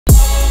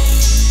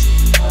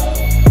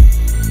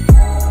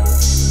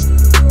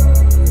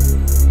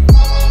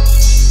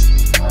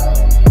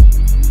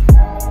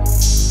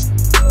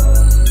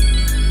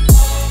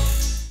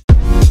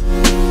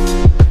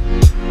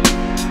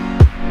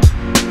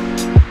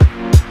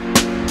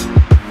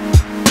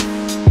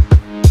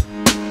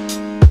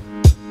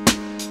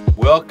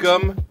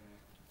Welcome.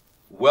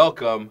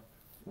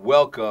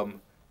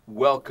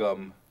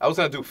 I was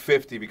going to do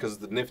 50 because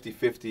it's the Nifty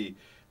 50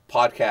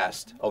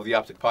 podcast of the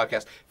OpTic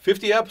podcast.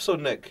 50 episode,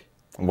 Nick.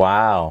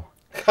 Wow.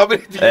 How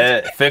many do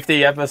you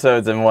 50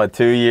 episodes in what,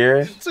 2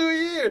 years? 2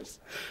 years.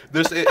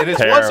 And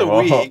it's once a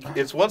week.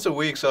 It's once a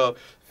week, so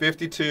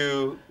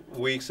 52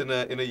 weeks in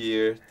a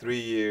year, 3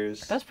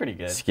 years. That's pretty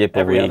good. Skip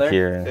a week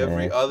here.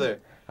 Every other.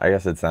 I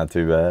guess it's not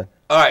too bad.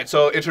 All right,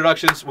 so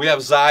introductions. We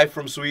have Zai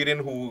from Sweden,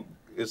 who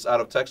is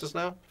out of Texas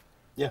now.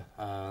 Yeah,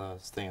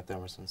 staying at the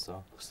Emerson,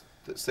 so.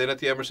 Staying at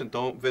the Emerson,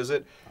 don't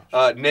visit.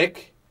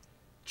 Nick,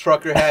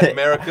 Trucker Hat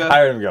America. I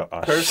heard him go,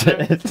 oh,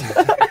 shit.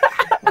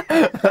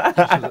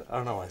 I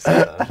don't know why I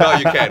said that. No,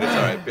 you can't. It's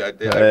all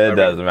right. It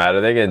doesn't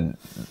matter. They can.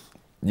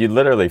 You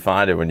literally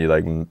find it when you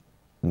like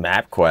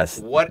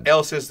MapQuest. What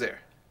else is there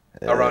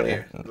around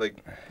here?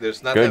 Like,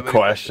 there's not Good that many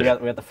question.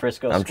 We got the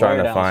Frisco I'm Square trying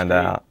to down find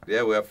the street. out.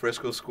 Yeah, we have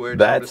Frisco Square.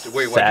 That's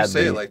Wait, why'd you say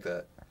sadly- it like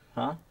that?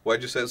 Huh?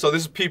 Why'd you say it? So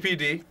this is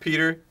PPD,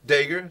 Peter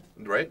Dager,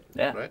 right?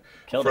 Yeah. Right.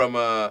 Killed From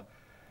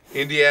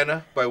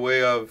Indiana, by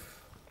way of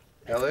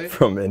LA.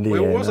 From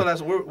Indiana. Wait, what was the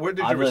last? Where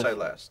did you reside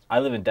last? I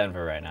live in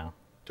Denver right now.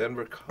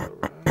 Denver,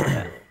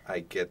 Colorado. I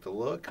get the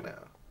look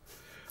now.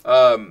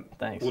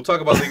 Thanks. We'll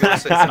talk about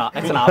legalization.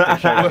 It's an OpTic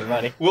shirt,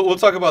 everybody. We'll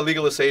talk about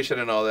legalization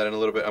and all that in a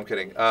little bit. I'm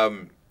kidding.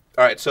 All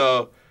right,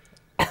 so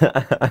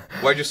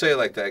why'd you say it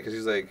like that? Because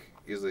he's like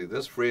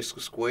this Frisco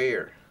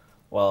Square.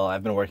 Well,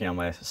 I've been working on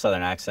my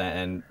southern accent,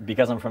 and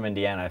because I'm from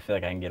Indiana, I feel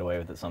like I can get away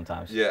with it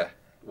sometimes. Yeah,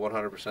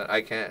 100%.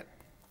 I can't.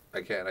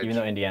 Even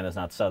though Indiana's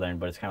not southern,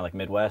 but it's kind of like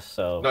Midwest,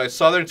 so. No, it's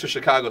southern to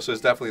Chicago, so it's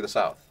definitely the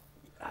South.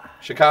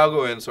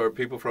 Chicagoans or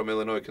people from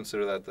Illinois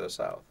consider that the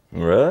South.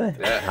 Really?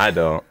 Yeah. I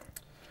don't.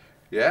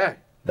 Yeah.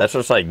 That's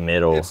just like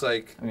middle. It's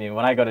like I mean,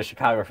 when I go to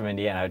Chicago from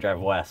Indiana, I drive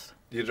west.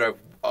 you drive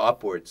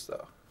upwards,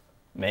 though.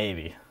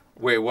 Maybe.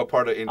 Wait, what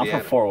part of I'm Indiana?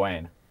 from Fort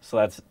Wayne, so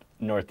that's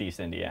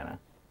northeast Indiana.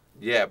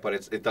 Yeah, but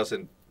it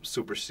doesn't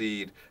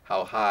supersede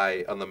how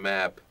high on the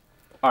map.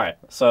 All right,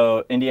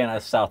 so Indiana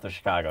is south of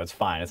Chicago. It's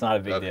fine. It's not a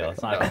big deal.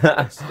 It's not. No,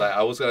 it's like,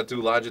 I was going to do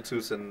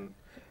longitudes and...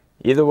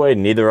 Either way,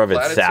 neither of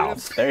it's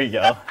Platitudes? south. There you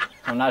go.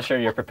 I'm not sure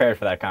you're prepared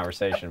for that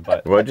conversation,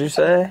 but. What'd you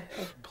say?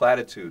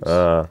 Platitudes.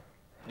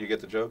 You get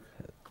the joke?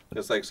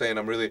 It's like saying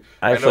I'm really...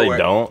 I actually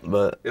don't,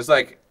 but... It's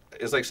like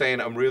saying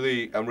I'm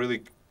really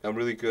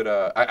good.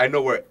 I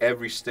know where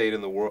every state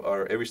in the world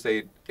or every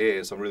state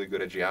is. I'm really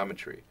good at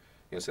geometry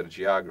instead of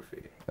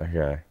geography.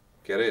 Okay.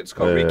 Get it? It's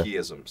called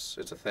Rickyisms.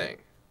 It's a thing.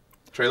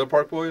 Trailer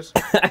Park Boys.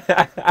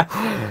 I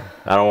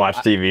don't watch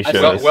TV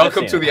shows.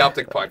 Welcome to the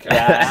OpTic podcast.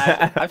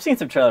 Yeah, I've seen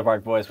some Trailer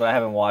Park Boys, but I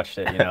haven't watched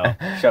it.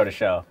 Show to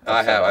show.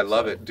 I have. I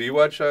love it. Do you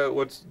watch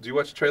Do you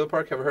watch Trailer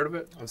Park? Ever heard of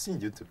it? I've seen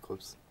YouTube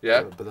clips.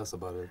 Yeah? But that's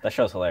about it. That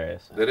show's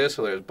hilarious. It is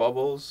hilarious.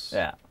 Bubbles.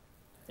 Yeah.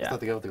 Is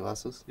that the guy with the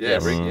glasses? Yeah.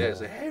 Rick, yeah. It's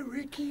like, hey,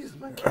 Ricky's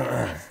my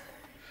kid.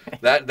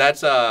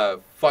 That's a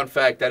fun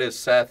fact. That is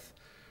Seth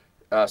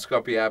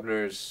Scumpy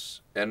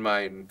Abner's and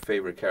my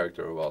favorite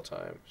character of all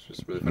time. It's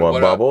just really fun. What,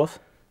 Bubbles?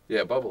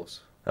 Yeah,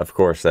 Bubbles. Of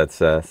course, that's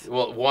Seth.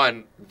 Well,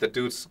 one, the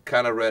dude's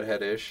kind of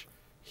redheadish.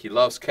 He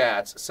loves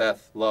cats.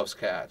 Seth loves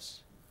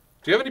cats.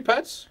 Do you have any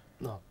pets?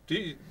 No. Do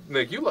you,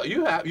 Nick?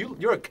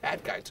 You're a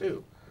cat guy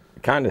too.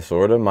 Kind of,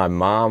 sort of. My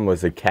mom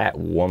was a cat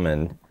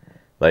woman.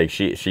 Like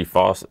she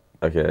fosters.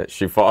 Okay,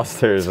 she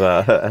fosters.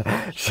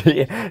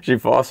 She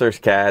fosters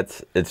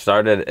cats. It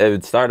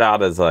would start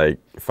out as like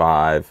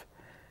 5.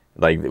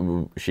 Like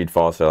she'd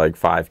foster like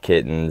 5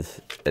 kittens,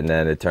 and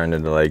then it turned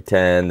into like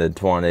 10, then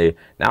 20.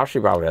 Now she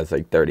probably has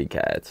like 30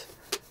 cats.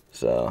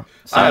 So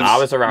I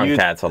was around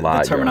cats a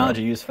lot. The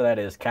terminology used for that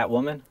is cat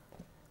woman.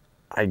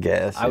 I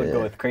guess. I would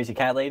go with crazy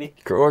cat lady.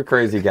 Or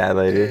crazy cat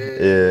lady.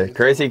 Yeah,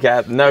 crazy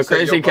cat. No,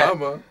 crazy cat.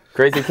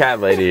 Crazy cat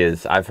lady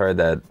is. I've heard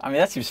that. I mean,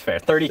 that seems fair.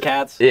 30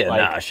 cats. Yeah,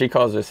 nah. She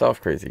calls herself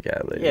crazy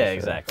cat lady. Yeah, so.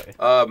 exactly.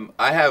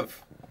 I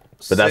have.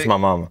 But that's my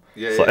mama.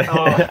 Yeah, So.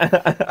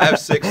 yeah. I have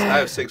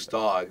 6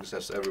 dogs,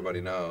 as everybody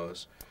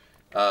knows.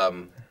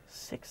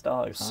 6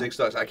 dogs. Huh? 6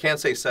 dogs. I can't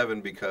say 7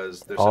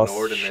 because there's All an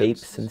ordinance.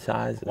 shapes and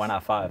sizes. Why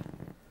not 5?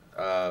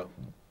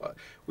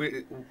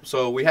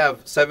 We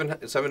have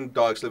 7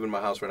 dogs live in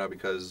my house right now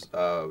because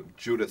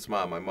Judith's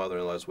mom, my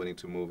mother-in-law, is waiting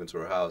to move into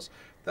her house.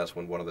 That's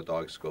when one of the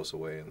dogs goes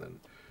away, and then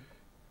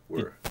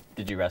we're.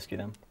 Did you rescue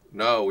them?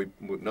 No,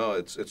 no,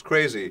 it's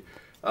crazy.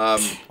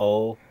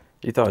 Oh.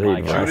 You thought My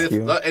he'd God.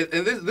 rescue Judith,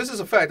 him? and this is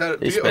a fact.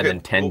 He's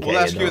spending $10K. We'll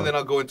ask you, and then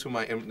I'll go into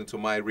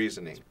my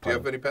reasoning. Do you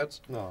have any pets?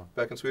 No.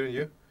 Back in Sweden,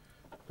 you?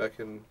 Back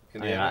in I mean,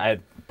 Indiana? I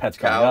had pets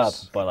growing up,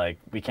 Cows? but like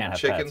we can't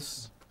have Chickens?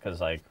 pets because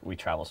like we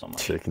travel so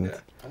much. Chickens. Yeah.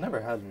 I never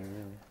had any,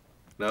 really.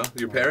 No,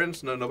 your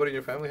parents? No, nobody in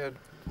your family had.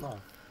 No.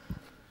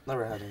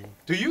 Never had any.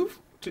 Do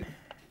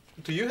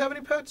you have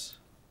any pets?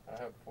 I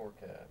have 4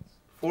 cats.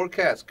 4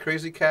 cats,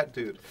 crazy cat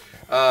dude.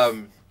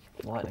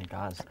 What in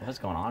God's? What's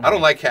going on? I don't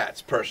here? like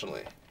cats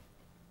personally.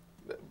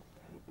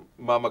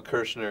 Mama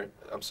Kirshner,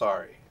 I'm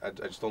sorry. I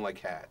just don't like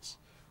cats.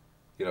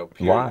 Period.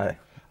 Why?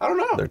 I don't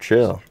know. They're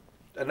chill.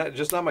 And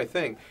just not my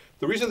thing.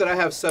 The reason that I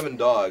have 7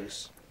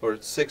 dogs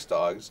or 6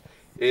 dogs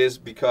is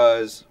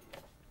because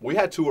We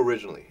had two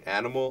originally,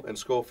 Animal and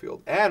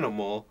Schofield.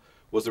 Animal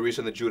was the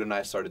reason that Jude and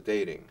I started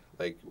dating.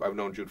 Like, I've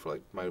known Jude for,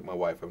 like, my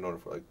wife, I've known her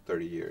for, like,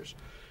 30 years.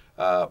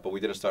 But we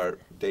didn't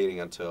start dating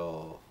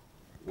until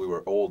we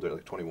were older,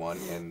 like 21,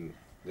 and,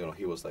 you know,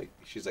 he was like,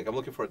 she's like, I'm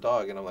looking for a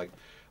dog, and I'm like,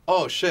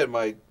 oh, shit,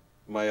 my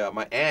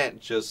aunt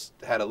just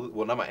had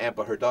well, not my aunt,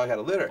 but her dog had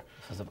a litter.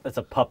 It's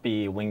a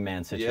puppy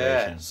wingman situation.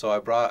 Yeah, so I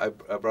brought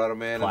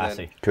him in.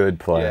 Classy. And then, Good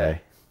play. yeah.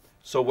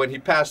 So when he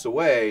passed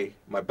away,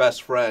 my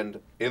best friend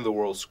in the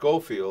world,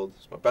 Schofield,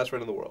 is my best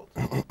friend in the world,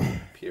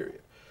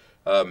 period.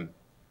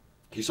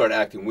 He started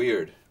acting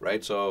weird,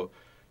 right? So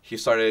he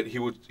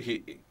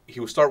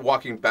would start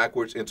walking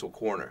backwards into a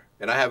corner,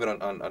 and I have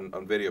it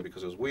on video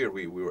because it was weird.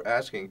 We were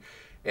asking,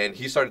 and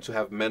he started to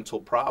have mental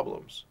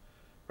problems,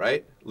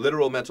 right?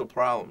 Literal mental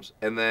problems.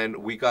 And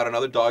then we got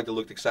another dog that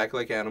looked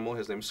exactly like Animal.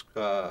 His name's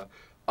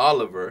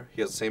Oliver.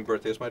 He has the same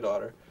birthday as my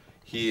daughter.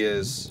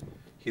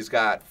 He's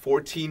got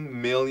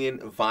 14 million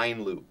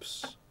Vine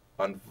loops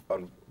on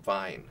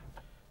Vine.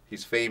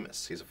 He's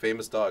famous. He's a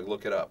famous dog.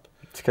 Look it up.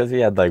 It's because he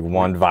had like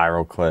one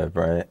viral clip,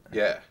 right?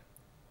 Yeah,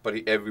 but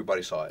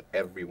everybody saw it.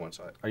 Everyone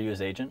saw it. Are you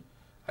his agent?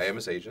 I am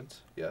his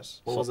agent.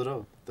 Yes. What was it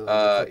of?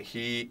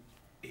 He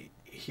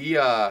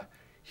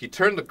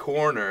turned the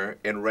corner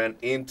and ran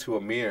into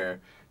a mirror,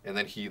 and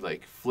then he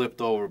like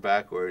flipped over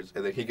backwards,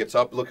 and then he gets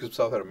up, looks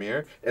himself at a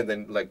mirror, and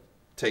then like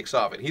takes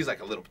off, and he's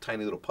like a little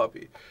tiny little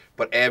puppy,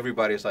 but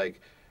everybody's like,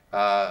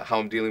 how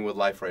I'm dealing with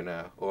life right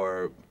now,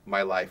 or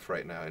my life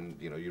right now, and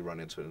you know, you run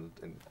into it,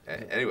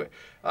 and anyway,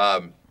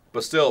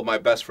 but still, my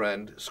best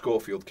friend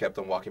Schofield kept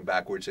on walking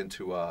backwards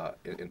into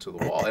the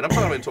wall, and I'm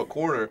talking about into a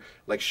corner,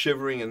 like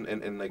shivering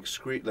and like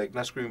like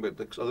not screaming, but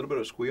like a little bit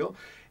of a squeal,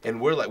 and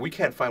we're like, we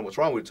can't find what's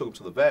wrong. We took him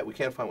to the vet. We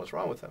can't find what's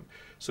wrong with him.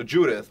 So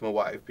Judith, my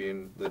wife,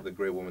 being the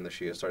great woman that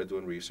she is, started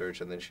doing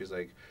research, and then she's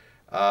like,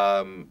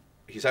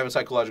 he's having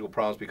psychological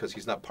problems because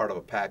he's not part of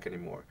a pack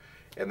anymore,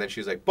 and then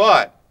she's like,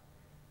 but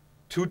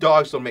 2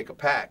 dogs don't make a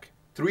pack.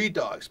 3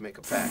 dogs make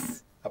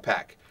a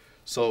pack.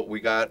 So we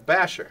got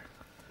Basher,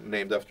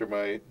 named after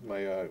my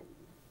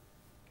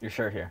Your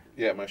shirt here.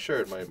 yeah, my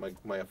shirt,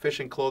 my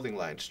fishing clothing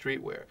line,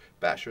 streetwear,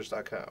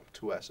 bashers.com,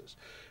 2 S's.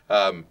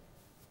 And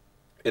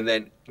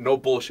then, no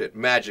bullshit,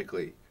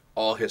 magically,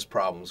 all his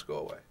problems go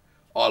away.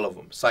 All of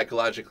them.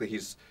 Psychologically,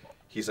 he's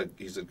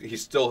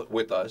still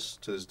with us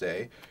to this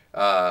day.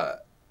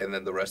 And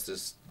then the rest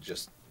is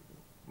just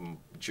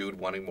Jude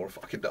wanting more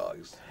fucking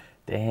dogs.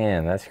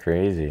 Damn, that's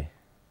crazy.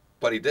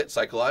 But he did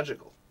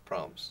psychological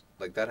problems.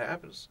 Like, that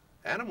happens.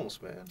 Animals,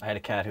 man. I had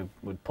a cat who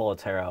would pull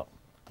its hair out,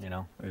 you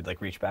know? It would,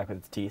 like, reach back with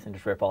its teeth and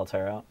just rip all its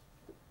hair out.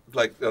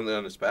 Like,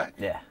 on his back?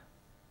 Yeah.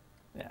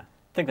 Yeah.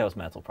 I think that was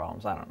mental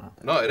problems. I don't know.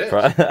 No, it is.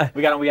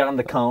 We got him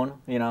the cone,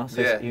 you know?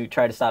 So Yeah. he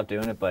tried to stop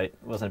doing it, but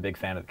wasn't a big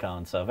fan of the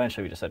cone. So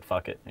eventually we just said,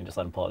 fuck it, and just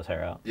let him pull his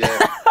hair out. Yeah.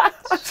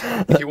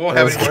 He won't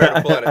have any hair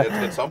to pull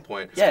at some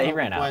point. Yeah, he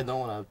ran Why I out. don't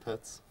want to have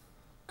pets.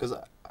 Because,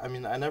 I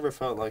mean, I never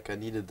felt like I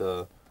needed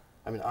the...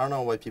 I mean, I don't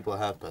know why people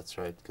have pets,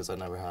 right? Because I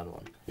never had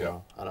one. You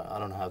know? I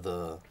don't have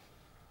the...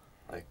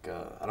 Like,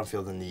 I don't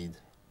feel the need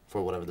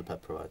for whatever the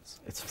pet provides.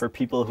 It's for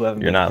people who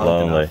haven't You're been not hugged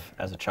lonely. enough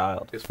as a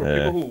child. It's for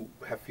Yeah. people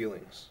who have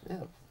feelings. Yeah,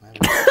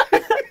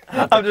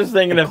 man. I'm just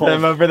thinking of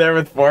him over there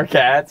with 4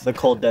 cats. The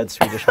cold, dead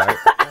Swedish heart.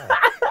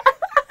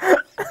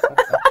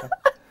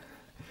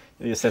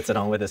 He just sits at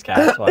home with his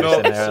cats while he's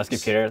sitting there on his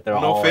computer. They're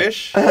all No like,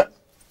 fish?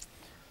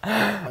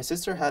 My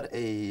sister had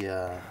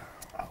a...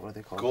 what are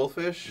they called?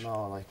 Goldfish?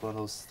 No, like one of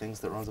those things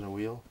that runs on a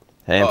wheel.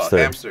 Hamster.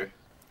 Hamster.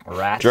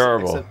 rats.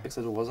 Gerbil.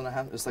 Except it wasn't a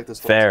hamster. It's like the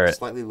Ferret.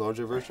 slightly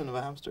larger version of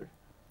a hamster.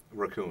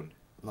 Raccoon.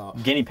 No,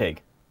 Guinea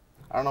pig.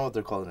 I don't know what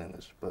they're called in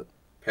English, but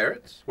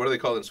Parrots? What are they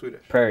called in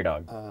Swedish? Prairie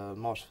dog.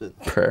 Marsfin.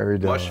 Prairie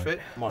dog. Mushfit?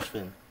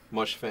 Marsfin.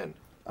 Mushfin.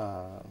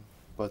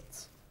 But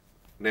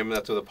Naming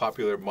that to the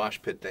popular mosh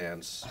pit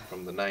dance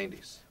from the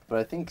 90s.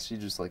 I think she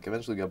just like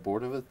eventually got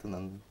bored of it, and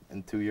then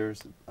in 2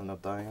 years it ended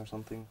up dying or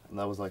something, and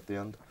that was like the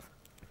end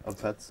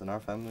of pets in our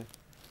family.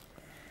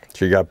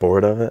 She got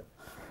bored of it?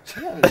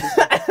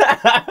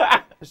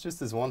 Yeah, it's just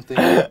this one thing.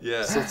 That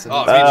Yeah. sits in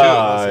Oh, its- me too.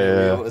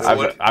 Oh, It's yeah.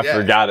 what- I yeah.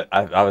 forgot it.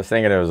 I was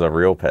thinking it was a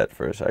real pet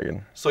for a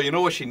second. So you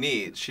know what she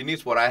needs? She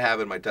needs what I have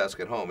in my desk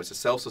at home. It's a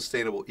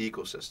self-sustainable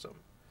ecosystem.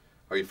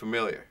 Are you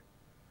familiar?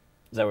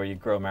 Is that where you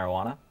grow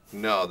marijuana?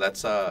 No,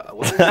 that's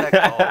what is that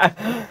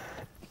called?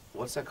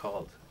 What's that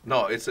called?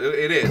 No, it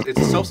is.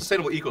 It's a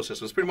self-sustainable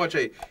ecosystem. It's pretty much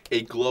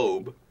a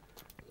globe,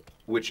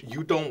 which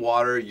you don't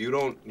water, you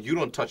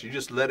don't touch, you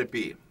just let it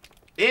be.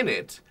 In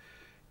it,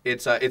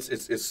 it's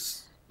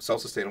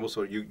self-sustainable,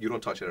 so you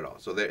don't touch it at all.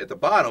 So there, at the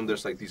bottom,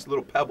 there's like these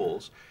little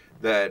pebbles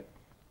that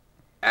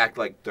act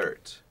like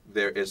dirt.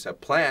 There is a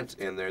plant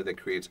in there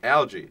that creates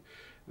algae.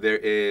 There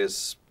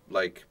is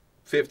like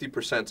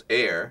 50%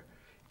 air,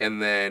 and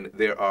then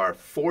there are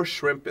 4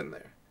 shrimp in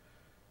there.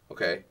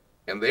 Okay,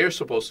 and they're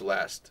supposed to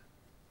last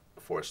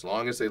for as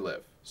long as they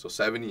live, so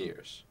 7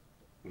 years,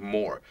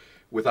 more,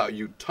 without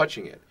you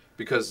touching it,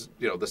 because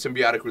you know the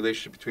symbiotic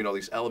relationship between all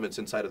these elements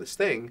inside of this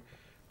thing,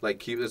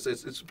 like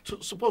it's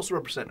supposed to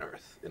represent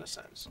Earth in a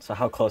sense. So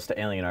how close to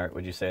alien art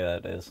would you say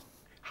that is?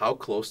 How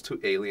close to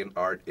alien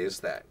art is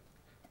that?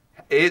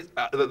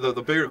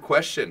 The bigger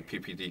question,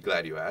 PPD,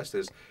 glad you asked,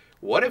 is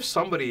what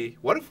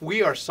if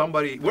we are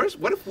somebody,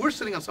 what if we're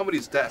sitting on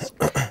somebody's desk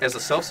as a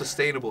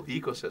self-sustainable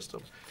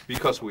ecosystem,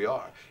 because we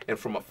are, and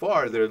from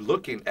afar they're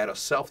looking at a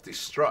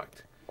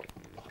self-destruct,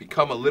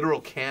 become a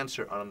literal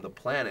cancer on the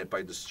planet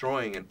by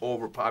destroying and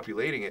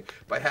overpopulating it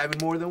by having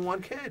more than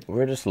one kid.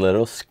 We're just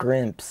little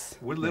scrimps.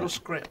 We're little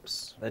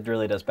scrimps. That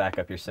really does back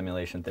up your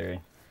simulation theory.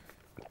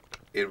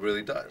 It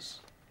really does.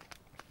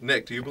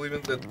 Nick, do you believe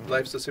in that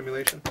life's a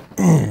simulation?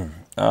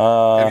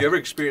 Have you ever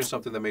experienced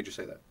something that made you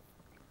say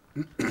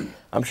that?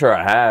 I'm sure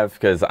I have,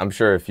 because I'm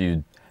sure if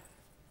you...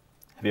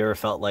 Have you ever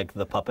felt like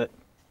the puppet?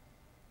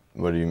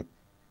 What do you...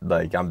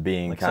 Like, I'm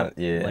being Like kind of...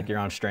 Yeah. Like you're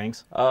on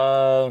strings?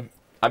 I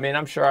mean,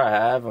 I'm sure I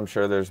have. I'm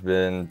sure there's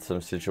been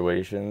some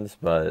situations,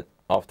 but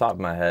off the top of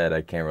my head,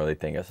 I can't really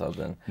think of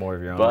something. More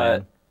of your own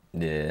But,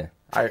 man?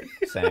 yeah.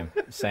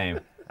 Same.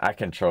 I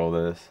control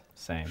this.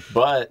 Same.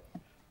 But...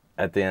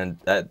 At the end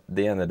of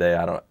the day,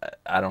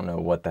 I don't know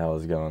what the hell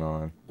is going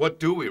on. What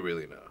do we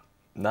really know?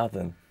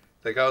 Nothing.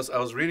 Like I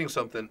was reading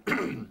something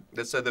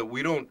that said that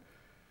we don't.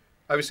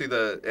 Obviously,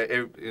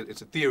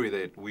 it's a theory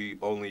that we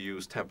only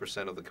use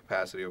 10% of the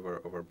capacity of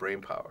our brain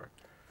power.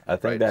 I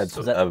think Right, that's so-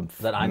 Was that, a was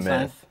that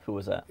Einstein? myth. Who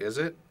was that? Is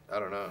it? I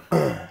don't know.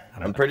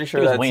 I'm pretty sure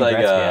It was that's Wayne like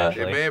Gretzky,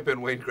 actually. It may have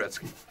been Wayne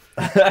Gretzky,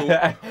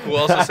 who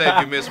also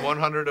said you miss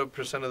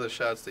 100% of the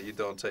shots that you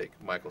don't take.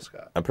 Michael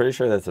Scott. I'm pretty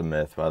sure that's a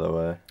myth, by the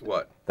way.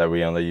 What? That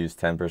we only use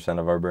 10%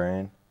 of our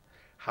brain.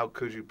 How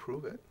could you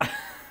prove it?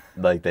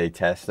 Like they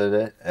tested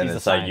it, and He's a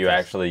it's like you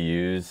scientist. actually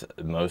use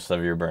most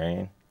of your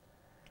brain.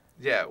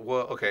 Yeah.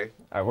 Well, okay.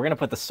 All right, we're going to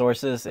put the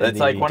sources in It's the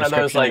like one of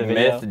those description like of the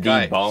video. myth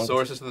Guy, debunked.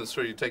 sources to the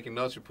story. You're taking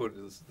notes. You put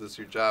this is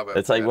your job.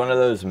 It's like one of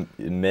those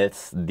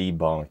myths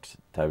debunked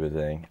type of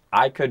thing.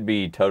 I could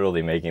be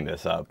totally making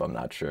this up. I'm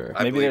not sure.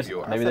 I Maybe believe there's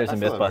you are. maybe there's a I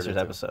feel I've heard it MythBusters too.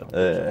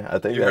 episode. I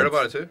think You heard that's-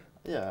 about it too?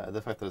 Yeah,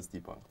 the fact that it's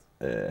debunked.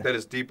 Yeah. That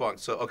is debunked.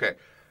 So okay,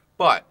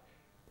 but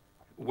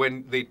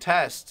when they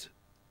test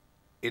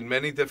in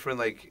many different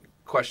like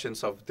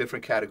questions of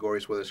different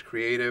categories, whether it's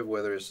creative,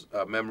 whether it's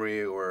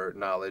memory or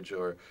knowledge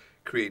or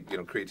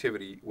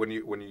creativity, when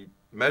you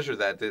measure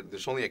that,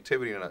 there's only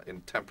activity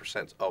in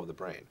 10% of the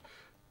brain.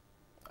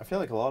 I feel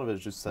like a lot of it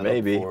is just set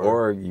Maybe, up for...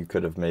 or you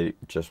could have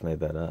just made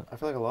that up. I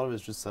feel like a lot of it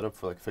is just set up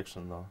for like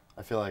fiction though.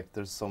 I feel like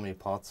there's so many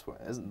plots where...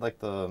 Isn't like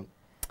there's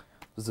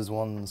this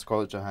one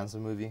Scarlett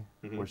Johansson movie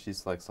where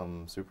she's like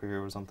some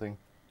superhero or something?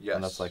 Yes.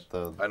 And that's like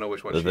the... I know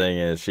which one. The thing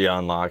is, she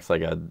unlocks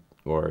like and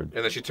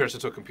then she turns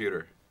into a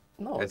computer.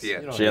 No, at it's, the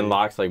end. you know, she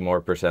unlocks like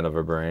more percent of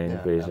her brain, Yeah,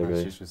 and then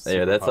basically. she's just Yeah,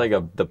 super that's like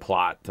powerful. the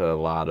plot to a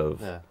lot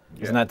of. Yeah.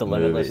 Isn't that the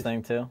Limitless Movies.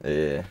 thing too?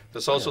 Yeah.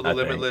 There's also I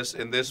the think. Limitless.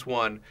 In this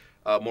one,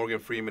 Morgan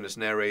Freeman is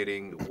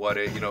narrating what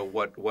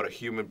a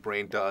human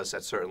brain does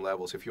at certain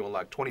levels. If you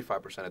unlock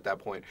 25% at that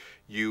point,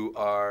 you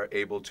are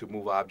able to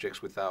move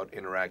objects without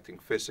interacting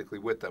physically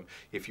with them.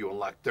 If you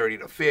unlock 30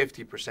 to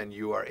 50%,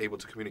 you are able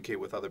to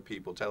communicate with other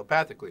people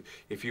telepathically.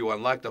 If you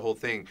unlock the whole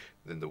thing,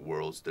 then the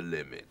world's the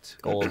limit.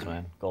 Goals,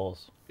 man.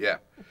 Goals. Yeah.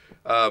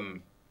 Do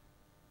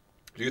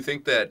you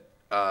think that,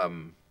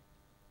 going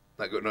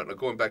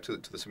back to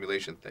the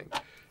simulation thing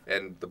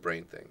and the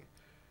brain thing,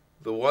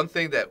 the one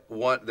thing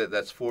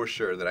that's for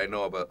sure that I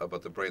know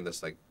about the brain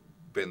that's like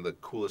been the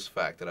coolest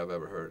fact that I've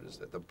ever heard is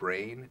that the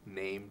brain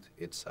named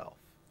itself.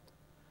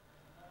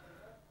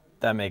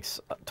 That makes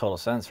total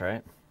sense,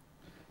 right?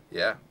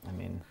 Yeah. I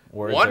mean,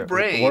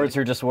 words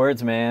are just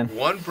words, man.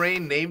 One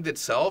brain named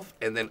itself,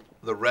 and then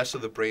the rest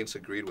of the brains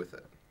agreed with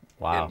it.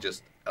 Wow. And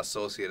just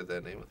associated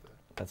that name with it.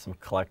 That's some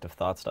collective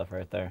thought stuff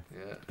right there.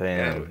 Yeah.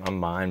 Damn, Anyway. I'm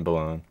mind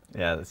blown.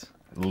 Yeah, that's,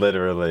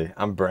 Literally,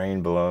 I'm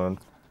brain blown.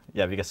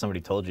 yeah, because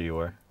somebody told you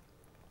were.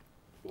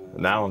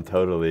 Now I'm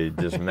totally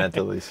just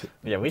mentally.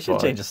 Yeah, we should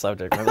Fuck. change the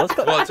subject. Man. Let's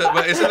go. Well,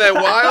 but isn't that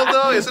wild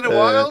though? Isn't it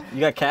wild?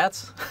 You got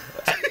cats?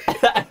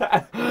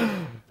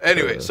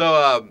 Anyway,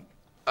 so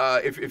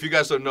if you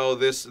guys don't know,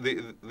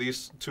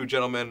 these two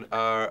gentlemen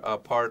are a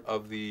part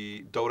of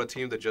the DoTa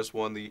team that just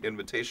won the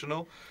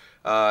Invitational.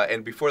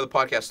 And before the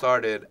podcast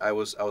started, I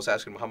was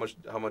asking them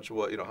how much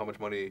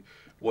money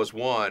was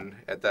won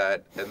at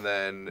that, and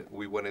then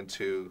we went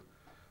into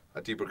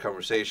a deeper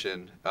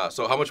conversation.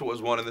 So how much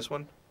was won in this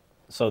one?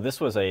 So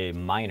this was a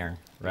minor,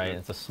 right?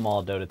 It's a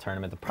small DoTa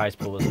tournament. The prize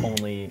pool was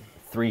only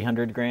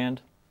 300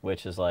 grand,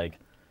 which is like,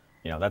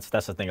 that's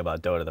the thing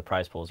about DoTa. The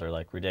prize pools are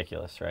like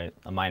ridiculous, right?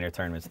 A minor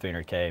tournament is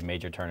 300K,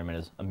 major tournament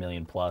is $1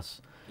 million plus,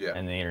 Yeah.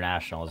 and the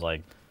international is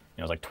like,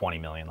 it was like 20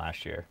 million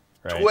last year,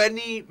 right?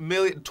 20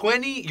 million.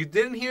 20. You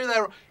didn't hear that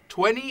wrong.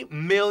 $20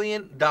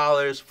 million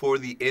for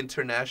the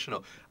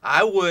international.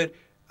 I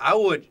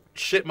would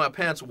shit my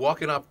pants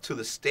walking up to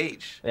the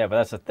stage. Yeah, but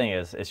that's the thing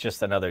is, it's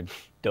just another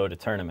DoTa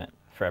tournament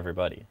for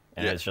everybody,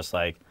 and Yeah. it's just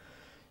like,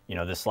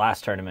 this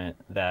last tournament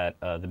that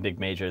the big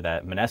major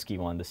that MaNiaC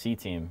won, the C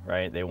team,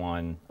 right? They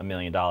won $1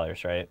 million,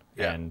 right?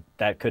 Yeah. And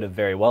that could have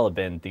very well have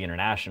been the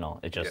international.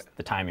 It just Yeah.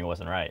 the timing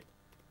wasn't right.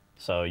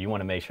 So you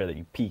want to make sure that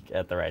you peak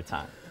at the right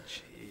time.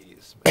 Jeez.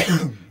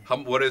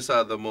 Jeez. What is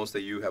the most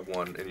that you have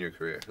won in your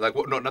career? Like,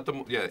 what? No, not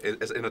the. Yeah,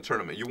 in a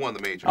tournament, you won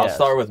the major. I'll Yes.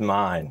 start with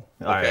mine.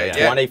 Okay, yeah.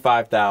 yeah.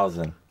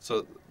 25,000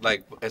 So,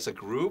 like, as a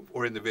group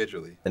or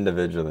individually?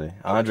 individually.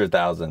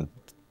 100,000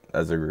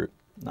 as a group.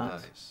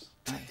 Nice.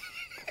 Nice.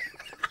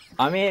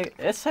 I mean,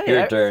 it's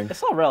Your turn.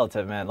 It's all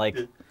relative, man. Like,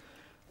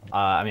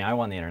 I mean, I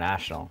won the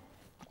international,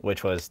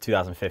 which was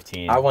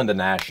 2015. I won the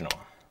national.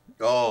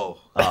 Oh,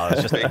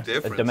 It's just big a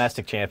difference.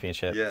 domestic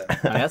championship. Yeah.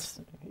 I mean,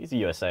 he's a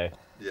USA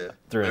Yeah.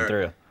 through and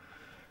through.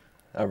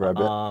 I rub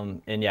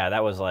it. And yeah,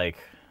 that was like,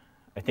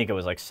 I think it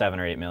was like 7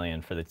 or 8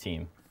 million for the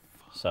team.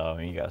 So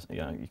you guys,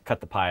 you cut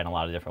the pie in a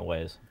lot of different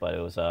ways, but it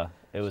was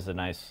a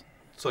nice,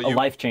 So a you,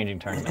 life-changing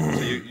tournament.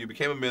 so you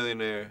became a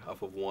millionaire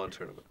off of one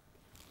tournament.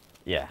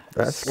 Yeah.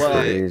 That's Well,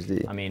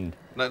 crazy. I mean,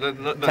 No,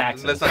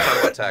 Taxes. let's not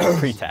talk about taxes.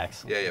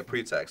 pre-tax. Yeah,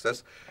 pre-tax.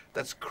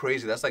 That's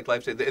crazy. That's like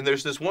life. And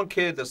there's this one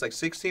kid that's like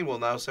 16, well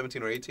now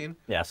 17 or 18.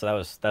 Yeah,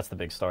 so that's the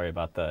big story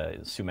about the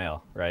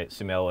Sumail, right?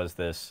 Sumail was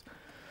this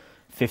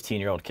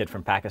 15-year-old kid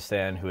from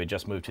Pakistan who had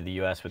just moved to the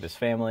U.S. with his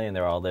family, and they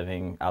were all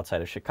living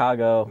outside of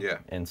Chicago. Yeah.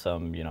 In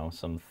some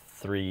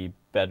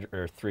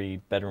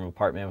three-bedroom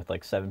apartment with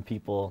like 7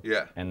 people.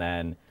 Yeah. And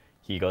then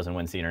he goes and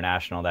wins the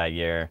international that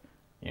year.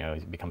 You know,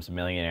 he becomes a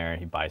millionaire.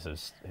 He buys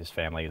his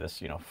family this,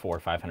 $400,000 or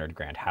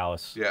 $500,000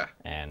 house. Yeah.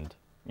 And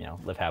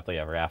live happily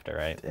ever after,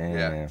 right? Damn.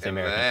 Yeah. It's the And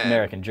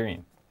American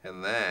dream.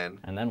 And then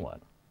And then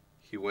what?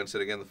 he wins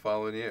it again the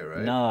following year,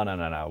 right?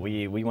 No.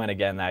 We went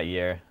again that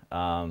year.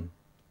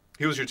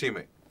 He was your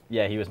teammate.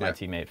 Yeah, he was my Yeah.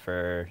 teammate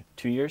for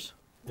 2 years,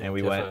 Yeah, and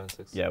we 2006.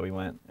 went. Yeah, we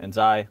went. And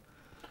Zai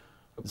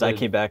played-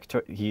 came back.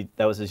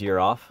 That was his year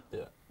off.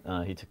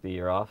 Yeah, He took the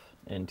year off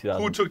in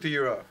 2000. Who took the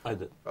year off? I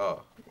did.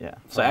 Oh. Yeah.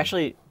 So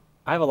actually,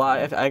 I have a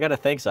lot. I got to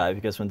thank Zai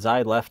because when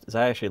Zai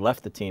actually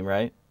left the team,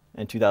 right,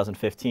 in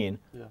 2015,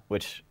 Yeah.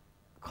 which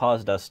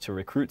caused us to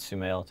recruit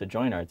Sumail to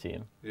join our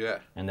team, Yeah.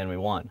 and then we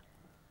won.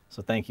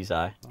 So thank you,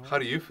 Zai. How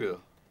do you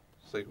feel?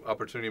 It's like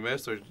opportunity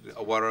missed or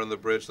a water on the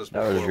bridge? Let's That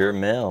move was forward? your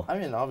mill. I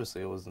mean,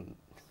 obviously, it wasn't.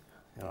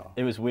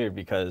 It was weird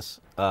because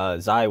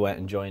Zai went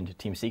and joined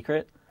Team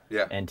Secret.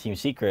 Yeah. And Team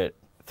Secret,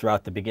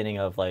 throughout the beginning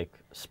of like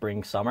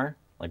spring, summer,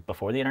 like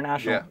before the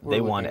international, Yeah.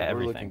 they We're won looking- we're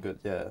everything. looking good,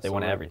 yeah. They so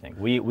won we're- everything.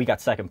 We got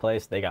second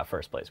place, they got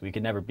first place. We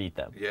could never beat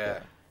them. Yeah.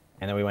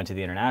 And then we went to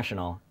the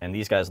international, and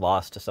these guys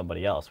lost to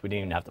somebody else. We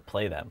didn't even have to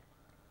play them.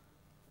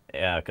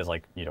 Yeah, because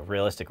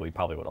realistically, we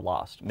probably would have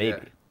lost, maybe.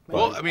 Yeah. But-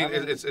 Well, I mean,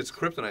 it's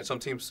kryptonite. Some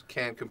teams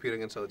can't compete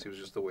against other teams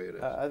just the way it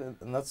is.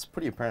 And that's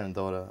pretty apparent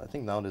in Dota. I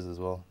think nowadays as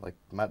well. Like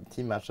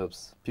team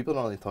matchups, people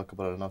don't really talk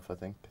about it enough. I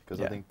think because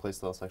Yeah. I think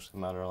playstyles actually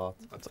matter a lot.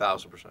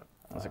 1,000%.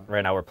 It's like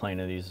right now we're playing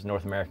in these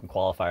North American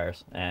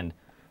qualifiers, and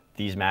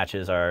these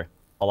matches are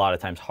a lot of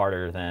times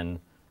harder than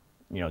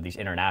these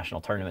international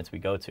tournaments we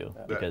go to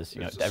because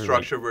It's everybody,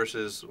 structure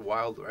versus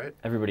wild, right?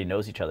 everybody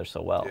knows each other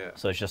so well. Yeah.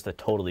 So it's just a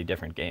totally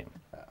different game.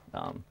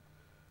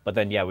 But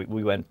then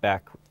we went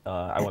back.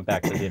 I went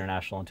back to the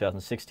international in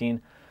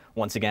 2016.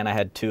 Once again, I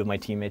had 2 of my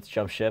teammates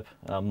jump ship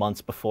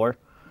months before,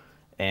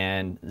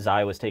 and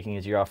Zai was taking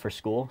his year off for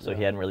school, so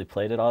he hadn't really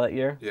played it all that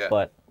year. Yeah.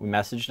 But we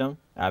messaged him.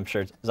 I'm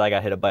sure Zai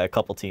got hit up by a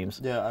couple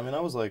teams. Yeah, I mean, I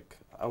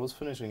was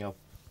finishing up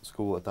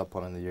school at that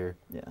point in the year.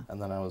 Yeah.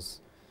 And then I was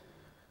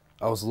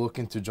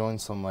looking to join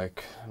some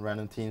like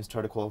random teams,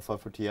 try to qualify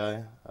for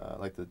TI,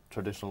 like the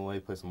traditional way,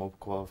 play some open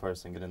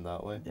qualifiers and get in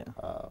that way. Yeah.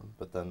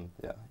 But then,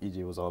 yeah,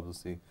 EG was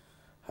obviously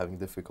having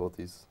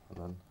difficulties,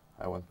 and then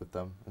I went with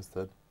them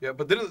instead. Yeah,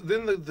 but didn't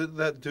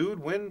that dude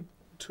win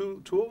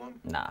two of them?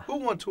 Nah. Who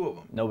won 2 of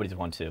them? Nobody's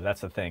won 2.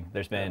 That's the thing.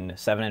 There's been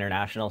 7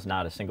 internationals.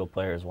 Not a single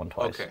player has won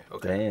twice.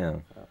 Okay.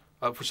 Damn.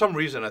 For some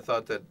reason, I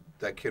thought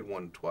that kid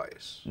won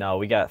twice. No,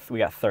 we got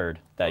third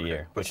that Okay,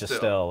 year, but which is still.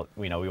 still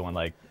we won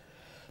like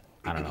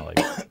I don't know, like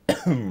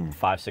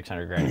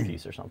 $500-600 a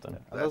piece or something.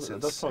 That's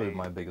That's probably insane.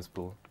 my biggest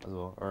pool as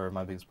well, or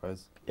my biggest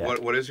prize. Yeah.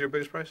 What is your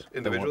biggest prize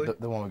individually?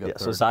 The one we got Yeah,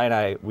 third.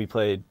 so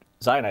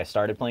Zai and I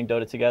started playing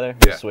Dota together.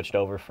 Yeah. We switched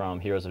over from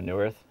Heroes of New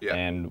Earth, Yeah.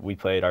 and we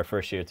played our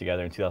first year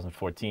together in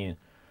 2014,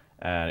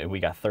 and we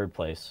got 3rd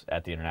place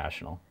at the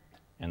international.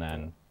 And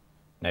then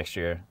next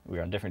year we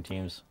were on different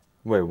teams.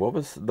 Wait, what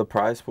was the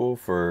prize pool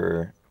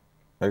for?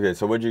 Okay,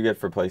 so what'd you get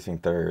for placing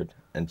 3rd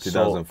in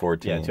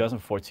 2014? Yeah, in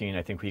 2014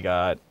 I think we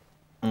got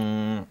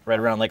right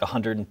around like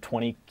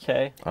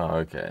 120K. Oh,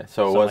 okay. So it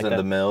Something like wasn't that.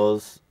 the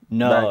mills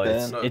No, back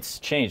then? it's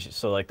changed.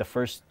 So like the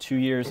first 2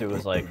 years it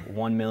was like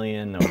 1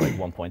 million, it was like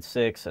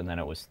 1.6, and then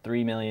it was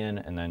 3 million,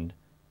 and then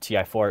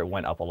TI4 it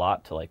went up a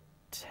lot to like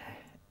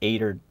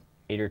 8 or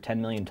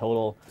 10 million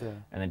total, Yeah.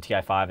 and then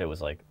TI5 it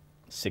was like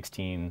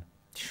 16,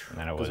 and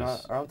then it was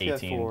 'Cause around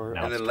 18. TI4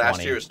 now And it's then last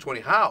 20. year is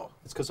 20. How?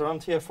 It's because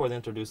around TI4 they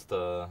introduced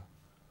the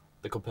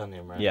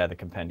compendium, right? Yeah, the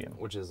compendium.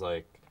 Which is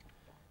like,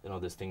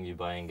 this thing you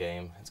buy in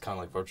game. It's kind of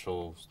like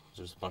virtual,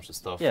 just a bunch of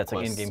stuff. Yeah, it's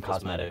like quests, in-game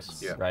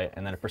cosmetics, Yeah. right?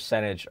 And then a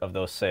percentage of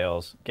those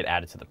sales get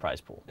added to the prize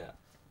pool. Yeah.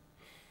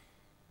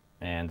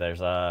 And there's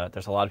a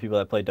lot of people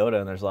that play Dota,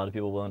 and there's a lot of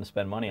people willing to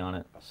spend money on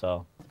it.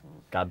 So,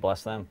 God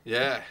bless them.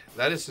 Yeah,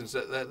 that is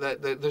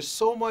that there's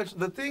so much.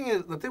 The thing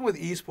with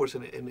esports,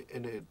 and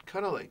it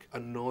kind of like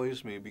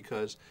annoys me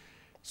because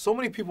so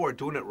many people are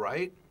doing it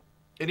right,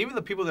 and even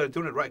the people that are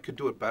doing it right could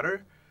do it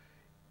better.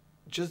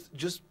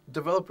 Just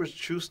developers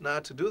choose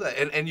not to do that,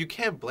 and you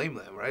can't blame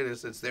them, right?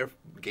 It's their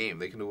game;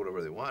 they can do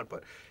whatever they want.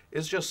 But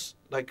it's just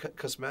like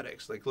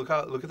cosmetics. Like look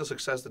at the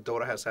success that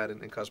Dota has had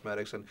in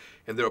cosmetics, and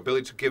their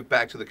ability to give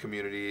back to the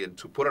community and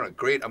to put on a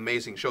great,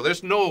 amazing show.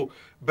 There's no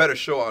better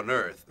show on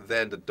earth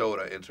than the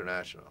Dota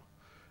International.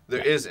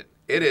 There isn't.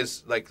 It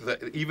is like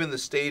even the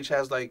stage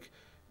has like.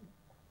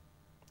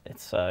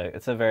 It's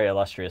a very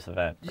illustrious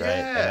event, right?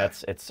 Yeah.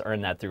 And it's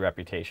earned that through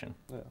reputation.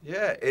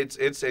 Yeah,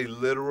 it's a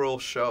literal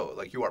show.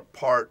 Like you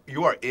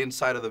are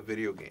inside of the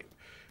video game,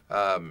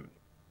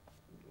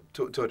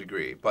 to a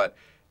degree. But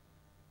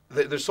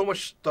there's so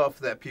much stuff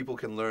that people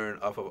can learn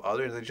off of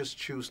others, and they just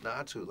choose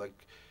not to.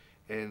 Like,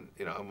 and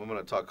I'm going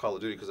to talk Call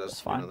of Duty because that's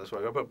fine. That's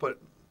what I got. But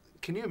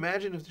can you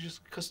imagine if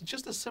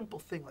just a simple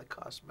thing like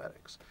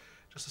cosmetics,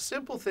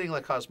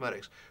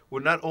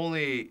 would not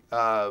only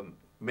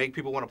make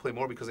people want to play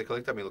more because they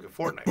collect. I mean, look at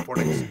Fortnite.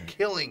 Fortnite is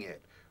killing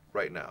it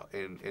right now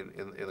in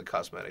the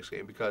cosmetics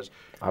game because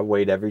I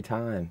wait every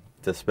time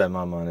to spend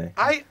my money.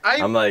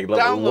 I'm like,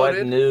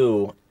 what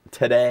new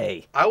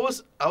today? I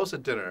was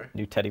at dinner.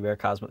 New teddy bear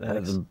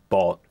cosmetics. It's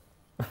bought.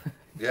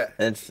 Yeah.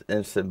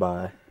 Instant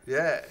buy.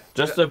 Yeah.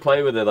 Just to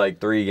play with it like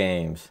 3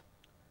 games,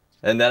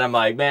 and then I'm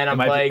like, man, I'm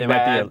playing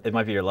bad. It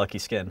might be your lucky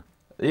skin.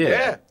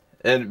 Yeah.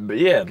 And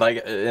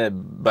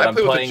but I'm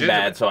playing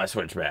bad, so I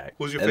switch back.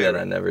 Who's your favorite? And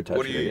then I never touch it.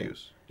 What do you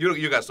use?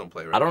 You guys don't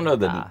play, right? I don't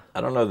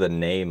know the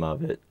name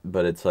of it,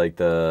 but it's like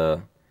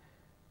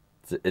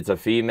it's a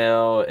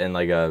female in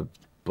like a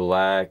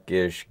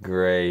blackish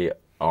gray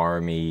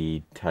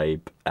army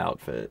type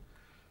outfit.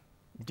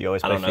 Do you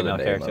always play female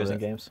characters in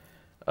games?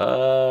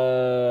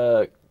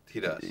 He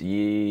does.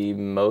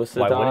 Most of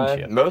the Why time.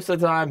 wouldn't you? Most of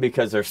the time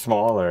because they're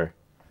smaller.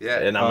 Yeah.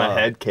 And I'm a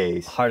head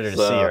case. Harder to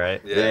see,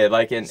 right? Yeah,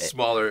 like in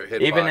smaller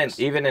hitbox.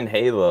 Even in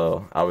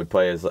Halo, I would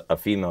play as a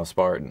female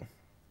Spartan.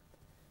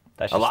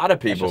 A lot of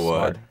people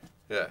would.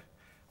 Yeah,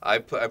 I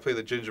play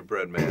the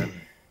gingerbread man,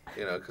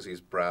 because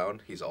he's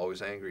brown. He's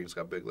always angry. He's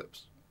got big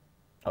lips.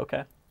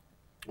 Okay.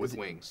 With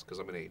wings, because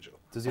I'm an angel.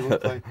 Does he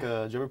look like?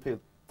 Did you ever play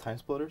Time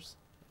Splitters?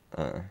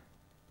 I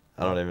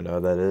don't even know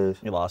what that is.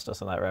 You lost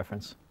us on that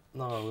reference.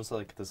 No, it was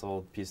like this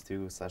old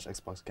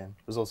PS2/Xbox game.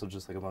 It was also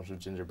just like a bunch of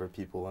gingerbread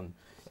people, and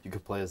you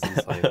could play as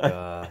these like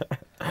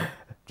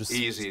just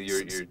easy.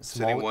 You're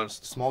sitting one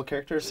small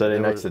characters.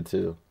 Sitting next to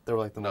 2. They were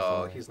like the most.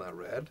 No, he's not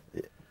red.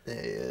 Yeah, he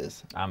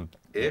is.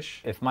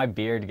 Ish. If my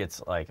beard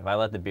gets if I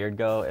let the beard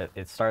go,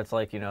 it starts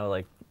like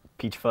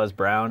peach fuzz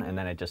brown, and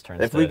then it just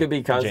turns. If we could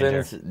be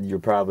cousins, ginger. you're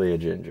probably a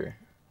ginger.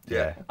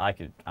 Yeah.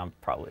 I'm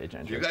probably a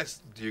ginger.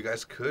 You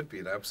guys could be.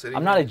 I'm sitting.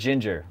 I'm not a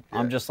ginger. Yeah.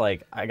 I'm just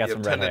like I got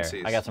some red hair.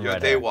 I got some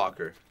red hair. You're a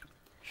daywalker.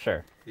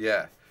 Sure.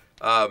 Yeah.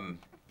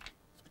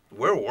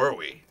 Where were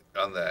we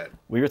on that?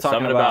 We were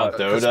talking about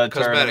DoTA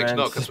cosmetics.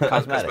 No,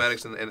 cosmetics.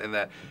 Cosmetics and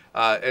that.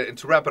 And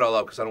to wrap it all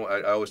up, because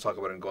I always talk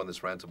about it and go on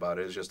this rant about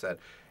it. It's just that,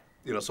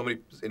 so many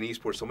in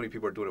esports, so many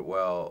people are doing it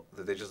well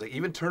that they just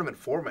even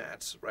tournament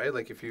formats, right?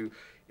 Like if you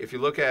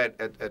look at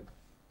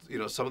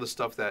some of the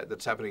stuff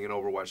that's happening in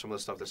Overwatch, some of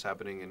the stuff that's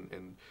happening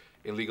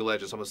in League of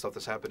Legends, some of the stuff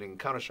that's happening in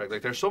Counter-Strike.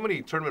 Like there's so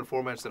many tournament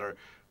formats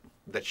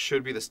that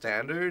should be the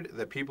standard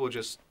that people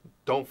just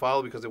don't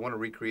follow because they want to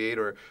recreate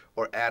or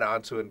add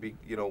on to and be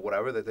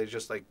whatever, that they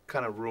just like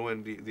kind of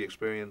ruin the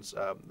experience,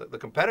 the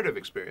competitive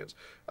experience,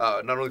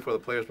 not only for the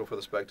players but for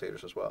the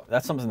spectators as well.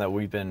 That's something that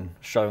we've been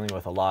struggling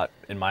with a lot,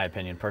 in my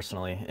opinion,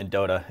 personally, in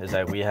Dota, is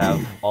that we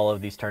have all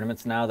of these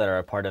tournaments now that are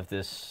a part of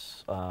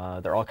this.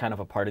 They're all kind of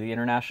a part of the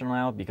international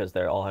now because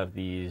they all have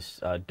these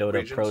Dota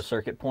Regions? Pro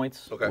circuit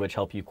points, which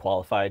help you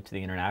qualify to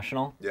the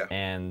international. Yeah.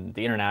 And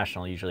the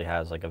international usually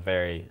has like a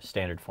very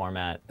standard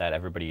format that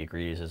everybody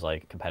agrees is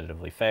like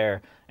competitively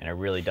fair, and it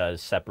really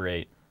does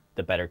separate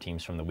the better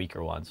teams from the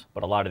weaker ones.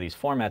 But a lot of these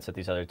formats at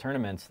these other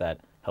tournaments that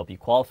help you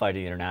qualify to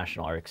the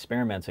international are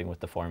experimenting with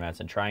the formats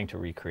and trying to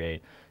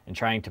recreate and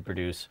trying to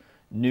produce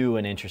new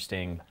and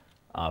interesting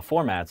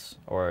formats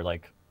or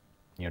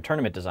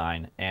tournament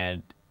design,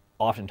 and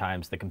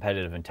oftentimes the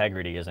competitive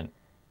integrity isn't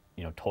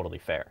totally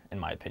fair, in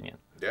my opinion.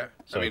 Yeah.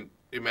 So, I mean,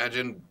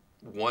 imagine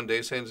one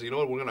day saying,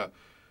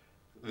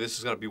 this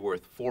is going to be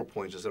worth 4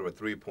 points instead of a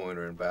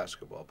 3-pointer in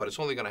basketball. But it's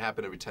only going to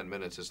happen every 10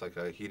 minutes. It's like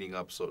a heating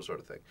up sort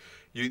of thing.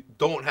 You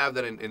don't have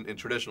that in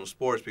traditional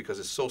sports because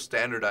it's so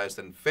standardized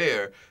and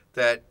fair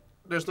that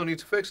there's no need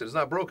to fix it. It's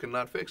not broken,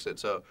 not fix it.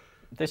 So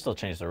they still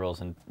change the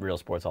rules in real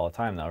sports all the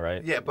time, though,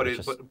 right? Yeah,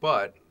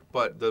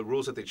 but the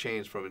rules that they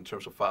changed from in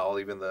terms of foul,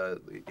 even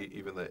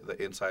the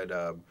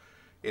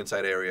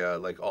inside area,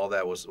 like all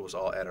that was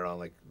all added on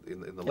like in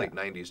the late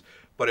 90s.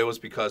 But it was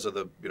because of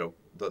the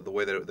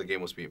way that the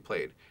game was being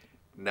played.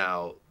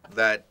 Now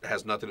that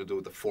has nothing to do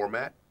with the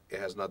format. It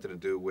has nothing to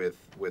do with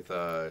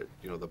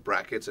the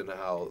brackets and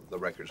how the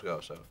records go.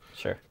 So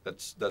sure,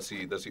 that's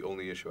the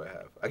only issue I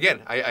have.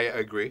 Again, I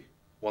agree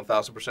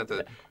 1,000%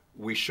 that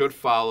we should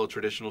follow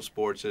traditional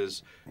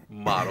sports'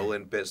 model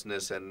and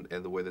business and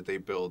the way that they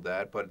build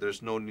that. But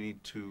there's no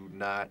need to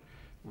not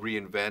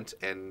reinvent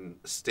and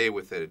stay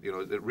with it. You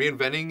know,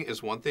 reinventing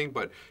is one thing,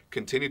 but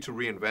continue to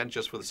reinvent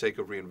just for the sake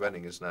of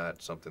reinventing is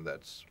not something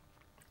that's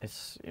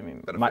I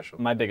mean,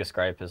 beneficial. my biggest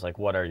gripe is like,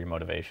 what are your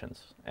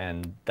motivations?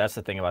 And that's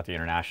the thing about the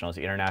International.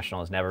 The International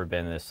has never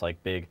been this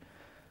like big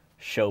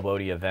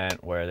showboaty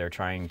event where they're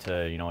trying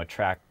to, you know,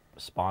 attract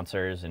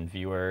sponsors and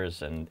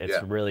viewers, and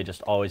it's really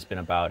just always been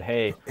about,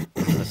 hey,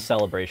 this is a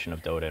celebration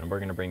of Dota, and we're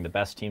going to bring the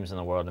best teams in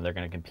the world, and they're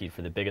going to compete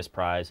for the biggest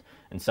prize,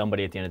 and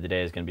somebody at the end of the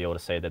day is going to be able to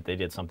say that they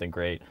did something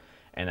great,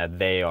 and that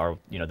they are,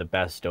 you know, the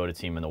best Dota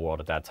team in the world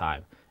at that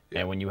time.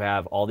 And when you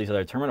have all these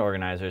other tournament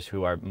organizers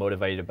who are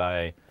motivated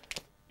by,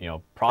 you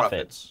know,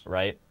 profits,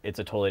 right? It's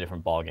a totally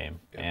different ballgame,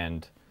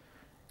 and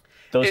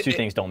those two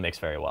things don't mix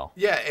very well.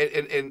 Yeah,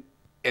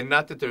 and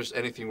not that there's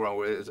anything wrong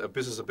with it. A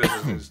business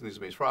needs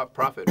to make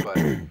profit, but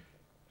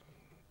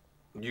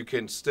you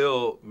can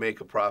still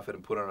make a profit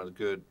and put on a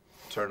good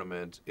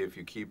tournament if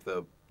you keep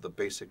the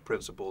basic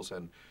principles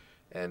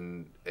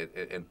and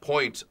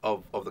point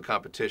of the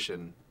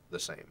competition the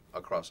same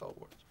across all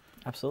boards.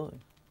 Absolutely.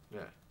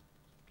 Yeah.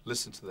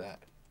 Listen to that.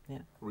 Yeah.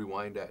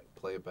 Rewind that.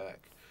 Play it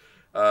back.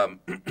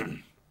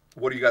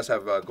 What do you guys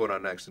have going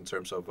on next in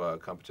terms of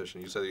competition?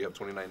 You said you have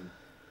 29.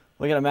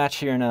 We got a match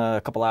here in a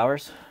couple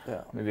hours.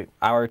 Yeah. Maybe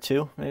hour or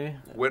two, maybe.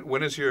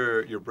 When is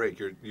your break?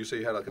 You say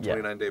you had like a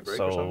 29-day break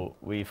or something? So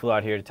we flew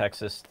out here to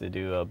Texas to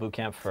do a boot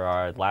camp for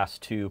our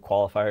last 2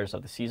 qualifiers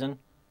of the season.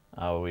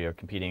 We are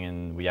competing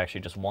in, we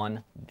actually just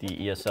won the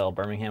ESL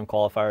Birmingham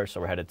qualifier,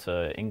 so we're headed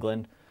to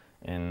England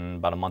in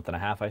about a month and a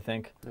half, I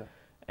think. Yeah.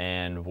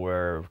 And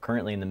we're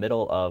currently in the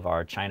middle of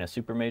our China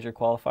Super Major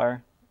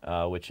qualifier,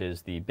 which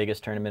is the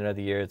biggest tournament of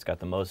the year. It's got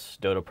the most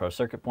Dota Pro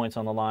Circuit points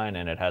on the line,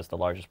 and it has the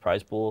largest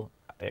prize pool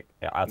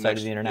outside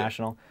of the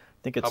International. I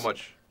think it's how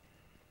much?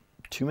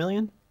 2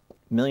 million?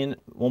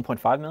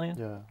 1.5 million?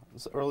 Yeah,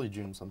 it's early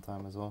June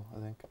sometime as well, I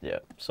think. Yeah,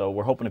 so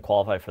we're hoping to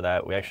qualify for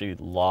that. We actually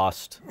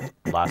lost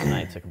last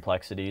night to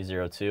Complexity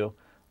 0-2,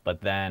 but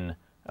then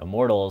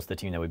Immortals, the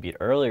team that we beat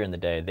earlier in the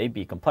day, they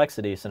beat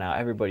Complexity, so now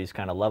everybody's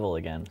kind of level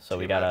again. So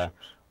we got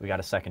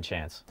a second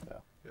chance. Yeah.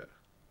 Yeah.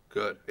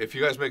 Good. If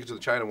you guys make it to the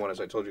China one, as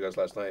I told you guys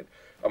last night,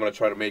 I'm gonna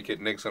try to make it.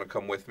 Nick's gonna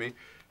come with me.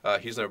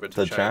 He's never been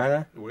to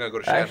China. We're gonna go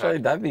to Shanghai. Actually,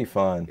 that'd be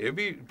fun. It'd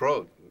be,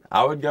 bro.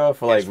 I would go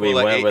if like we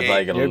went with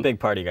like You're a big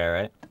party guy,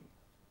 right?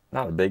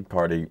 Not a big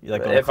party.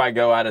 Like if I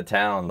go out of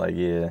town, like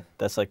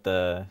That's like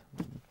the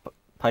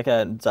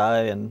PPD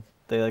Zai, and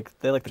they like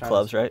the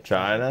clubs, right?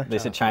 China. They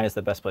said China's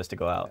the best place to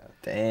go out.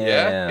 Damn.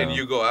 Yeah, and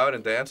you go out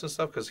and dance and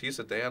stuff because he's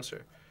a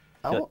dancer.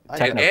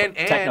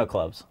 Techno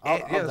clubs.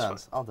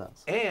 I'll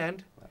dance.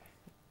 And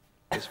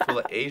it's full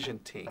of Asian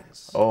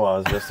teens. Oh, I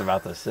was just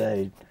about to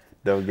say,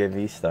 don't get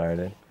me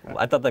started.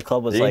 I thought the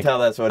club was you like. Can tell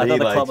that's what I he thought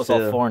the likes club was too.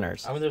 all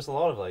foreigners. I mean, there's a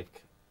lot of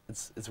like,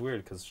 it's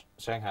weird because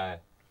Shanghai,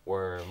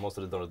 where most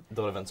of the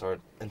Dota events are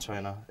in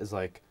China, is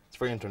like it's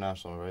very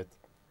international, right?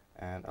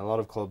 And a lot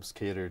of clubs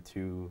cater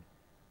to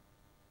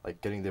like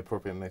getting the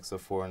appropriate mix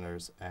of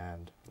foreigners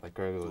and like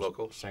regular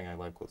locals. Shanghai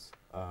locals.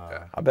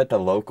 Yeah. I bet the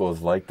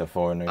locals like the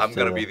foreigners. I'm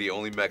gonna too. be the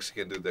only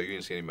Mexican dude there. You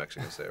didn't see any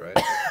Mexicans there,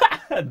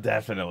 right?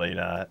 Definitely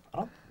not.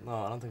 I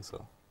don't think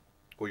so.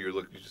 Well,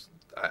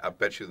 I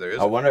bet you there is.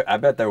 I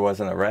bet there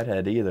wasn't a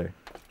redhead either.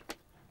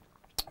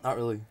 Not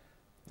really.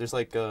 There's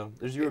like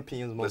there's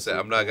Europeans mostly. Listen,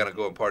 I'm not gonna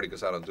go and party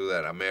because I don't do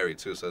that. I'm married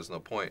too, so there's no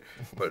point.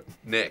 But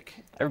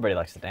Nick, Everybody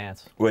likes to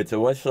dance. Wait, so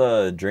what's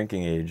the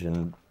drinking age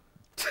in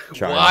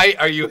China? why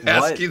are you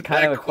asking What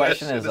kind that of a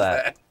question is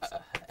that?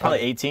 Probably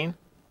 18.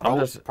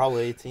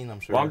 Probably 18, I'm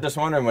sure. Well, I'm just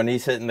wondering when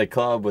he's hitting the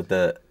club with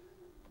the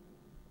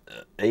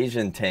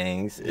Asian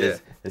tangs,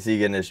 is he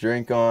getting his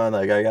drink on?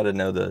 Like, I got to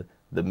know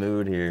the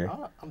mood here.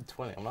 I'm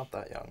 20. I'm not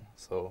that young,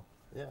 so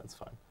yeah, it's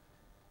fine.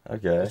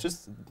 Okay. It's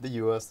just the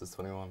U.S. that's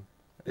 21.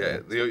 Yeah,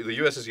 the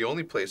U.S. is the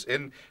only place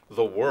in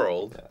the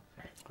world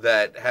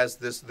that has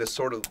this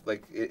sort of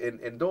like,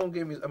 and don't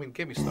get me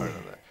started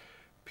on that.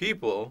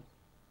 People,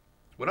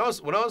 when I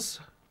was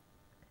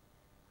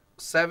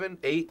 7,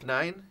 8,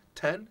 9,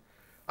 10,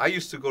 I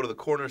used to go to the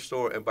corner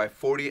store and buy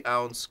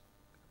 40-ounce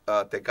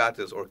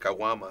tecates or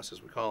caguamas,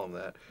 as we call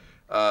them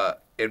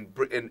that,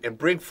 and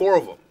bring 4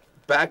 of them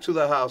back to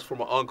the house for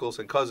my uncles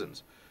and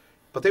cousins,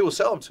 but they will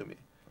sell them to me.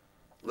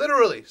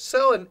 Literally,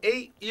 sell an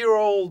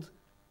 8-year-old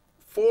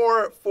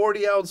 4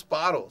 40-ounce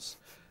bottles,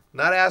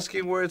 not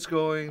asking where it's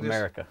going.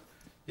 America.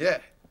 Yeah,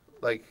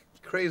 like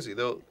crazy.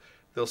 They'll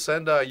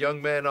send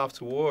young men off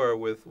to war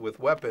with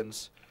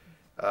weapons,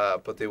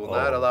 but they will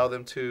not allow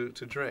them to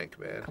drink,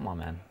 man. Come on,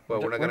 man.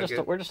 Well,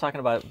 we're just talking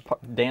about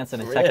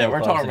dancing and techno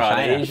we're clubs talking in about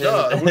China. Asian.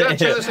 No, we're not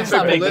turning this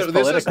into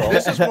political.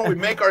 This is where we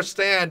make our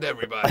stand,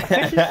 everybody.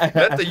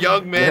 Let the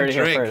young men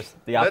drink.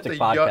 First, the OpTic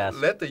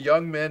podcast. Let the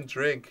young men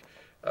drink.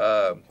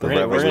 The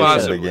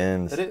revolution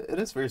begins. It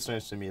is very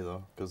strange to me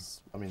though,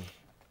 because I mean,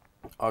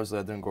 obviously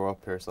I didn't grow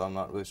up here, so I'm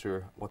not really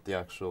sure what the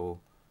actual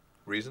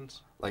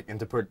reasons, like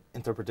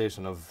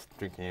interpretation of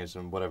drinking age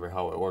and whatever,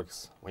 how it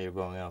works when you're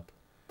growing up.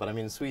 But I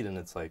mean, in Sweden,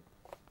 it's like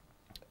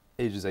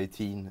age is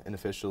 18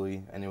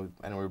 unofficially,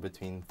 anywhere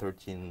between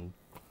 13,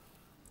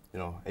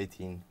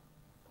 18.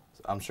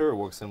 I'm sure it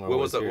works similar. What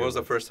was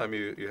the first time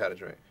you had a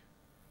drink?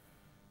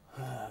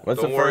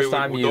 What's the first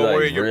time you like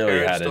really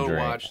had a drink? Don't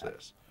watch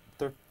this.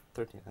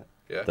 13.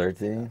 Yeah.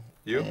 13.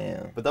 You?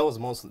 Damn. But that was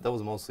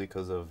mostly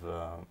because of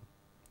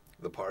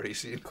the party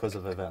scene. because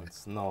of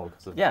events. No,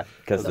 because of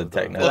Because of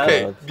technology.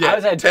 Okay. Yeah. I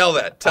was at- tell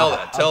that. Tell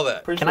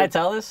that. pretty Can sure- I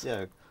tell this?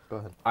 Yeah, go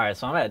ahead. All right,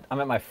 so I'm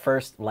at my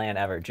first LAN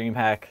ever,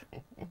 DreamHack,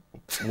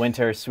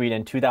 Winter,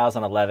 Sweden,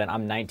 2011.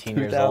 I'm 19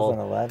 years old.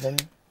 2011.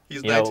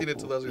 He's You know, 19 in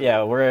 2000.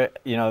 Yeah, we're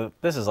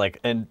this is like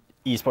an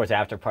esports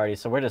after party,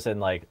 so we're just in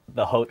like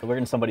we're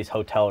in somebody's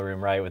hotel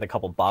room, right, with a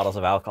couple bottles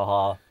of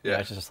alcohol. Yeah.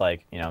 It's just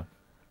like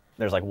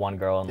there's like one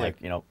girl and Yeah.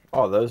 like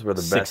Oh, those were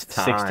the best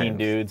times. 16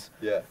 dudes.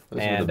 Yeah. Those were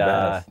the And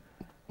best.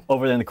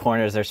 over in the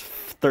corners, there's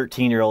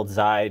 13-year-old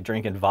Zai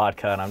drinking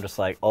vodka, and I'm just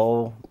like,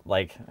 oh,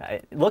 like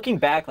looking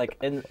back, like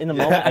in the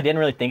moment, I didn't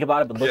really think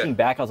about it, but looking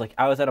back, I was like,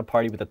 I was at a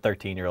party with a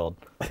 13-year-old,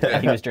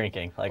 and he was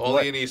drinking. Like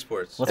Only in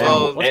esports. what's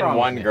wrong- what's And wrong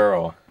one with me?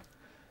 girl.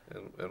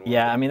 And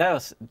Yeah, I mean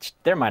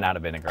there might not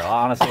have been a girl.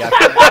 Honestly,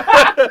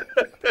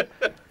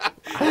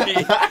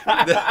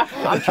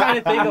 I'm trying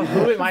to think of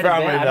who it might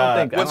have been.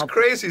 Probably not. What's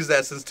crazy is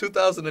that since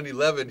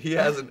 2011, he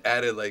hasn't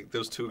added like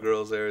those 2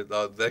 girls there.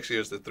 Next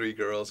year's the 3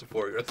 girls or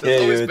 4 girls.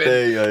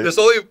 There's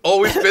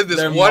always been this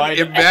There one might-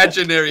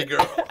 imaginary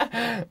girl.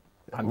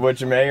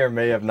 Which may or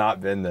may have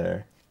not been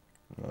there.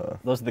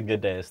 Those are the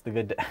good days. The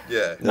good days.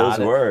 Yeah. Those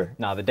were.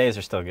 No, the days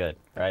are still good,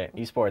 right?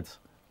 Esports.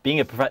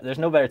 There's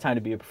no better time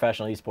to be a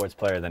professional esports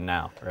player than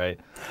now, right?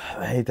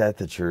 Ain't that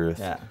the truth?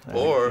 Yeah.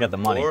 Or you got the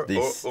money.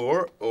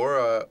 or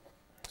a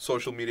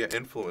social media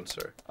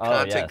influencer, Oh,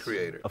 content yes,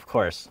 creator. Of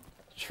course.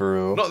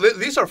 True. No,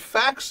 these are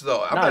facts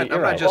though. I'm you're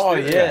not right. just. Oh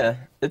yeah,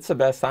 it's the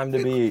best time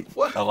to be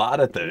What? a lot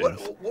of things.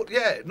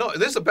 Yeah, no,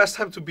 this is the best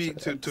time to be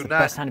to not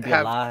Best time to be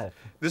have. alive.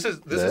 This is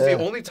the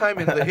only time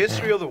in the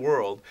history of the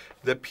world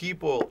that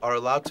people are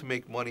allowed to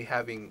make money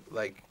having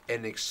like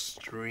an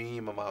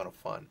extreme amount of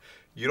fun.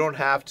 You don't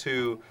have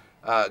to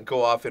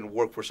go off and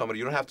work for somebody.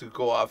 You don't have to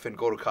go off and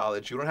go to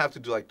college. You don't have to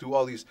do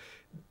all these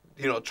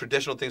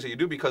traditional things that you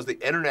do because the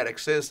internet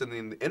exists, and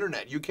in the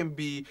internet you can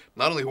be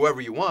not only whoever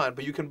you want,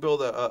 but you can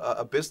build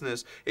a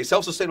business, a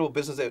self-sustainable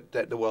business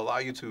that will allow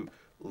you to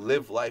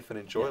live life and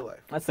enjoy life.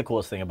 That's the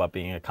coolest thing about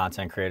being a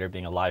content creator,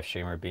 being a live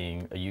streamer,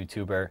 being a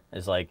YouTuber,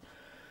 is like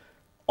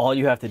all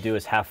you have to do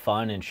is have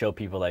fun and show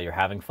people that you're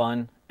having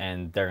fun,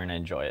 and they're gonna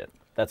enjoy it.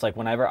 That's like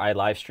whenever I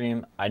live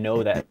stream, I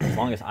know that as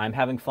long as I'm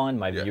having fun,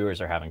 my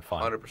viewers are having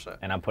fun. 100%.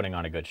 And I'm putting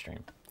on a good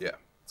stream. Yeah.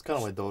 It's kind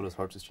of why Dota's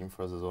hard to stream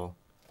for us as well.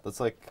 That's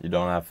like, You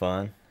don't have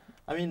fun?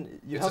 I mean,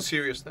 It's a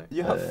serious thing.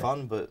 you have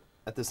fun, but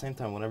at the same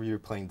time, whenever you're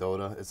playing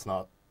Dota, it's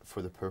not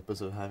for the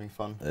purpose of having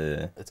fun.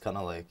 Yeah. It's kind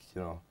of like,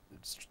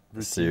 it's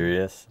routine.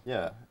 Serious?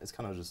 Yeah, it's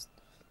kind of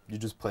you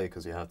just play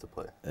because you have to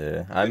play.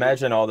 Yeah. I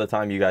imagine all the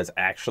time you guys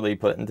actually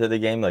put into the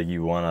game, like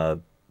you want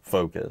to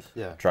focus.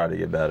 Yeah. Try to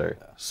get better.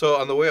 So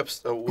on the way up,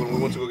 when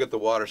we went to go get the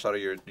water out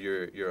of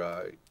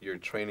your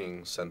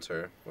training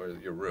center or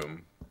your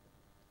room,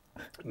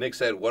 Nick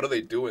said, "What are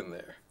they doing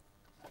there?"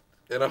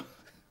 And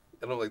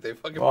I'm like, "They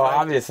fucking." Well, practice."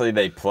 obviously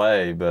they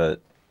play,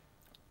 but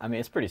I mean,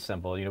 it's pretty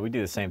simple. We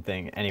do the same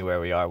thing anywhere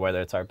we are,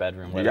 whether it's our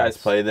bedroom. you whether guys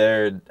it's- play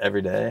there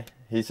every day?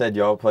 He said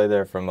y'all play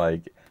there from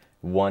like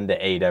 1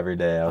 to 8 every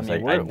day. I was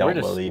like, I don't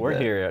believe we're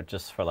it. here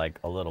just for like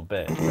a little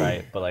bit,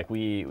 right? But like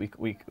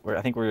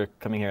I think we're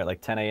coming here at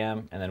like 10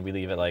 a.m. and then we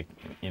leave at like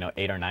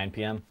 8 or 9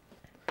 p.m.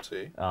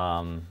 See,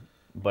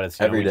 But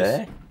it's Every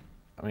day?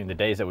 I mean, the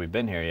days that we've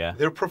been here, yeah.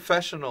 they're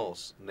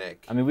professionals,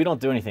 Nick. I mean, we don't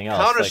do anything else.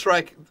 Counter like-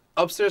 Strike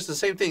upstairs, the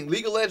same thing.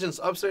 League of Legends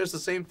upstairs, the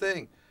same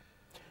thing.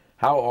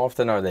 How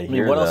often are they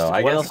here what else-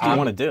 though? what else do you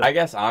wanna do? I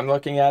guess I'm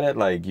looking at it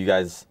like you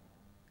guys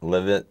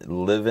live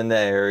in the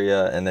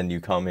area and then you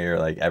come here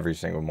like every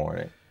single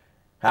morning.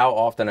 How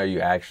often are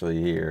you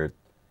actually here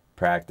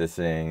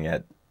practicing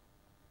at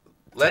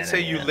Let's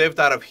say 10 you a.m.? lived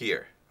out of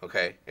here,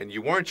 okay, and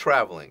you weren't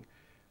traveling.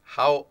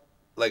 How,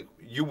 like,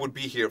 you would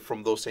be here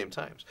from those same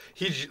times?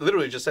 He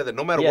literally just said that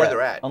no matter where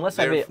they're at. Unless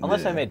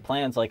I made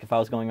plans, like if I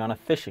was going on a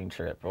fishing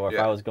trip, or if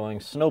Yeah. I was going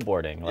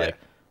snowboarding, like,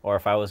 Yeah. or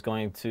if I was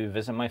going to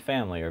visit my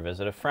family or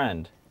visit a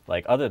friend.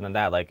 Like, other than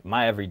that, like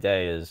my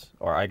everyday is,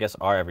 or I guess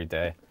our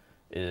everyday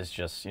is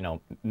just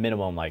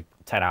minimum like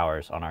 10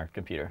 hours on our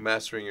computer.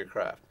 Mastering your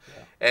craft.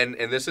 And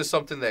this is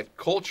something that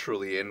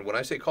culturally, and when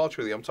I say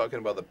culturally, I'm talking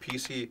about the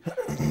PC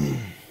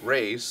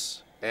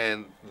race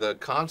and the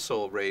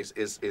console race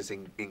is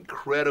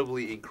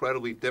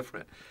incredibly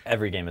different.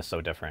 Every game is so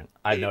different.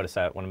 I've noticed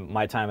that when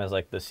my time as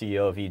like the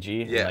CEO of EG,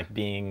 and like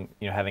being,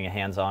 having a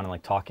hands-on and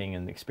like talking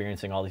and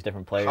experiencing all these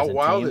different players. How and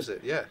wild teams, is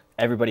it? Yeah.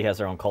 Everybody has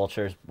their own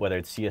cultures, whether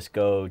it's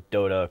CS:GO,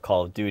 Dota,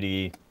 Call of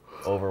Duty,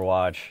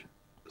 Overwatch.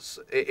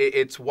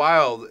 It's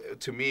wild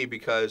to me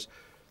because,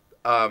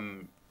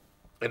 and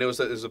it was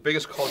the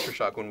biggest culture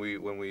shock when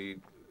we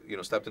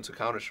stepped into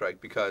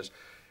Counter-Strike, because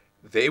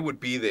they would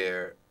be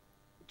there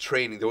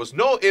training. There was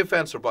no ifs,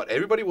 ands, or buts.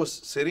 Everybody was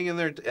sitting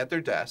at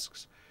their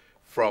desks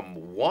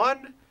from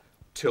 1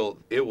 till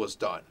it was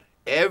done.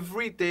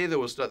 Every day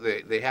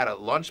they had a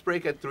lunch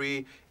break at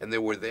 3 and they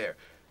were there.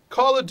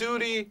 Call of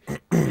Duty,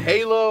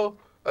 Halo,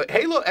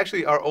 Halo,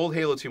 actually, our old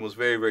Halo team was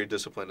very, very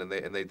disciplined, and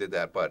they did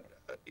that. But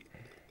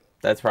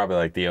That's probably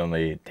like the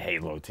only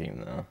Halo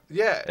team, though.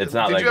 yeah, It's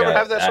not did like you ever a,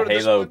 have that a sort of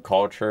Halo discipline?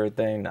 culture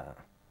thing. Nah.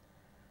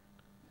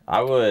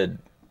 I would.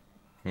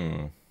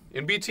 In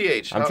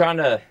BTH? I'm trying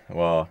to.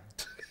 Well.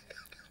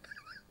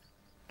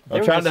 They I'm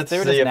were trying just- to they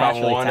were see just if I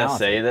naturally want to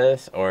say talented.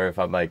 this or if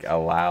I'm like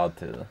allowed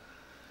to.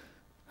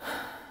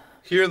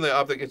 Here in the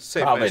OpTic, it's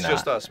safe, man. Probably It's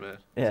just not. us, man.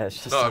 Yeah, it's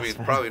just No, I us, mean,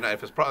 man. probably not.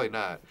 If it's probably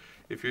not.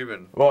 If you're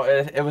even... Well,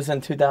 it was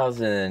in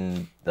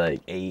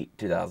 2008,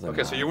 2009.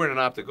 Okay, so you weren't an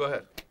OpTic. Go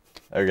ahead.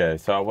 Okay,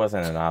 so I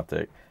wasn't an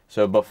OpTic.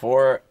 So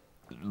before,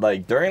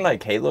 like during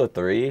like Halo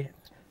 3,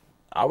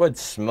 I would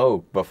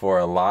smoke before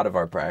a lot of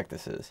our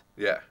practices.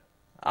 Yeah.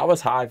 I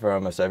was high for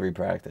almost every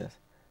practice.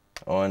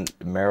 On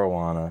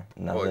marijuana,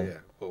 nothing. Oh, yeah.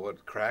 Well,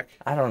 what, crack?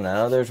 I don't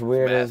know. There's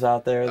weirdos Meth.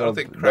 out there. I don't They'll,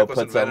 think they'll crack put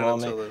was something invented on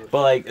me. until...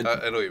 But like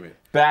I know what you mean.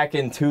 back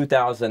in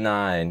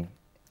 2009,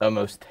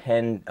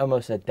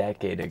 almost a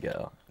decade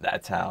ago.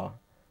 That's how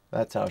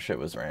shit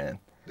was ran.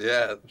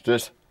 Yeah.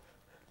 Just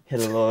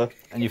hit a little,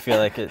 And you feel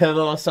like it. hit a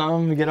little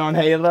something, get on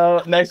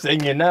Halo. Next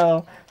thing you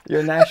know, you're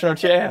a national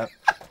champ.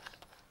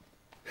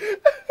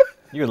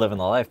 You were living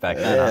the life back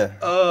then. Huh? Yeah.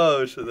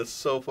 Oh, shit, that's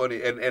so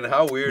funny. And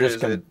how weird Just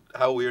is it?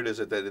 How weird is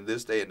it that in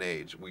this day and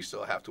age we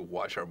still have to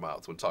watch our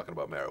mouths when talking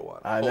about marijuana?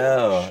 I Holy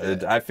know.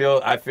 shit. I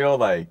feel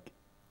like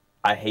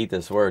I hate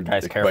this word,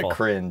 Guys, careful. but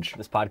cringe.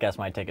 This podcast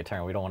might take a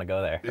turn. We don't want to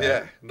go there.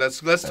 Yeah,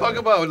 let's talk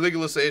about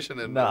legalization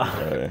and No.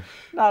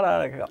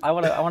 No. I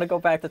want to go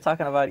back to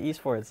talking about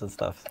esports and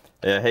stuff.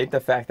 Yeah, I hate the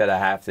fact that I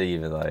have to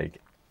even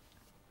like.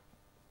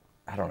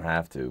 I don't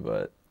have to,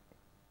 but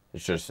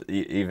it's just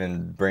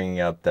even bringing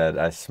up that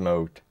I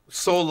smoked.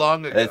 so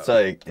long ago. It's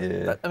like,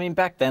 yeah. But, I mean,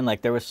 back then,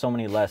 like there was so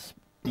many less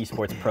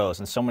esports pros,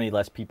 and so many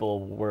less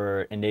people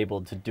were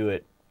enabled to do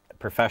it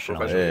professionally,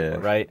 Professionally,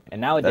 yeah. right? And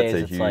nowadays,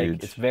 That's a it's like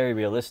huge- it's very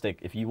realistic.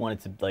 If you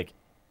wanted to, like,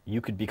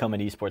 you could become an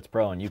esports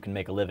pro, and you can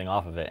make a living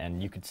off of it,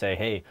 and you could say,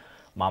 hey,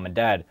 mom and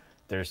dad,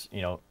 there's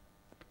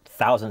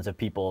thousands of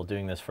people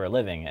doing this for a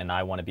living, and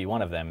I want to be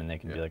one of them, and they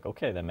can be like,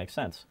 okay, that makes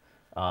sense.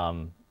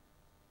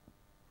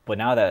 But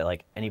now that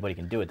like anybody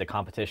can do it, the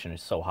competition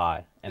is so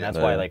high, and that's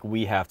why like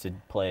we have to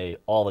play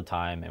all the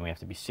time, and we have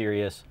to be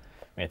serious,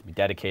 we have to be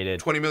dedicated.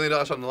 $20 million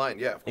on the line.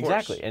 Yeah, of course.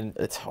 Exactly, and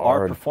It's our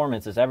hard.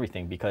 performance is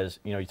everything because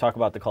you talk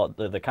about the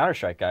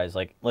Counter-Strike guys.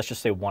 Like let's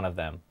just say one of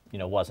them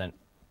wasn't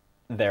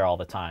there all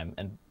the time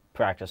and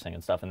practicing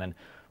and stuff, and then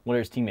what are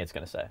his teammates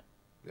going to say?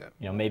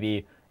 Yeah.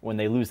 Maybe when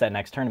they lose that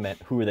next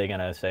tournament, who are they going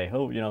to say?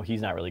 Oh,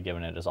 he's not really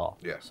giving it his all.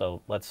 Yeah.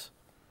 So let's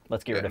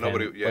get rid of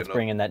nobody- him. yeah, Let's no-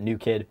 bring in that new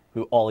kid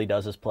who all he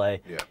does is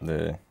play.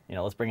 Yeah.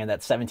 Let's bring in that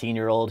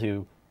 17-year-old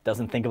who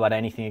doesn't think about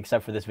anything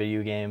except for this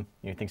video game.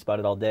 He thinks about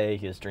it all day.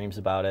 He has dreams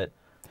about it.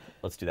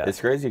 Let's do that. It's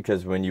crazy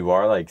because when you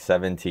are like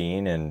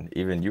 17 and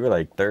even you were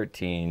like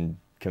 13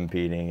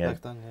 competing,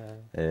 Back then,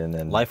 yeah. and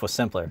then Life was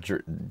simpler.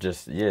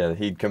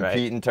 he'd compete Right.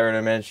 in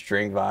tournaments,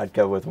 drink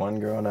vodka with one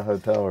girl in a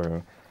hotel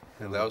room.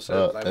 And that was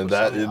And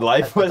that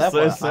life At was that so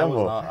point,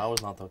 simple. I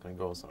was not talking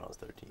girls when I was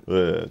 13.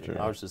 Yeah, true.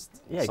 I was just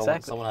Yeah, someone,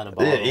 exactly. someone had a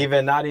bottle.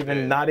 Yeah, not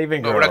even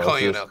No, girls. we're not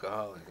calling you an just-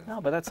 alcoholic.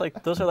 No, but that's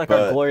like those are like But-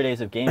 our glory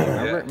days of gaming.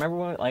 Remember, Yeah. remember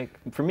when like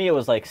for me it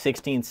was like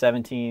 16,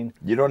 17.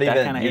 You don't that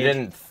even kinda you age.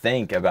 didn't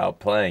think about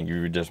playing.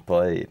 You just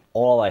played.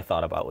 All I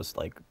thought about was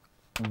like,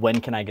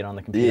 when can I get on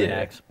the computer Yeah.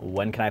 next?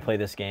 When can I play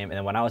this game? And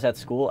then when I was at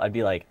school, I'd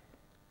be like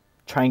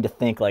trying to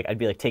think, like I'd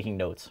be like taking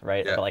notes,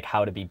 right? Yeah. About like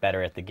how to be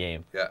better at the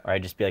game. Yeah. Or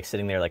I'd just be like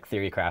sitting there like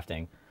theory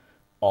crafting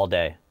all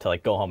day to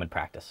like go home and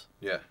practice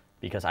Yeah.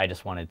 because I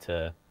just wanted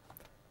to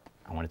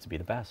be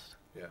the best.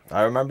 Yeah.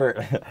 I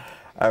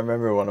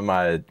remember one of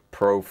my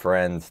pro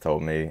friends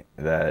told me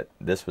that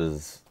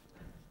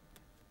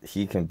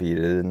he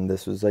competed and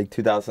this was like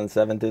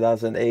 2007,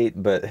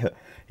 2008, but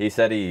he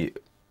said he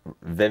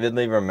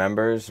vividly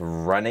remembers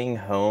running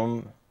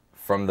home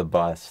from the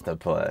bus to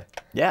play.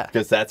 Yeah.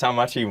 Because that's how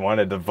much he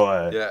wanted to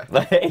play. Yeah.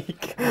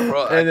 Like,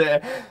 Bro,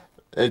 and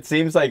it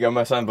seems like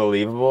almost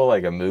unbelievable,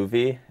 like a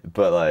movie,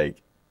 but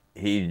like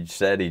he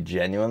said he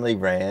genuinely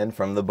ran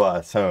from the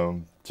bus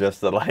home just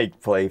to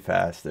like play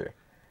faster.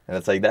 And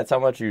it's like, that's how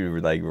much you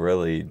like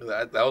really.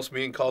 That was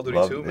me in Call of Duty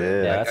Love- too, yeah.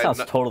 man. Yeah, Like, that sounds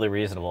I- totally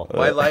reasonable.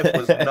 My life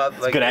was not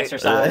like good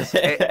exercise.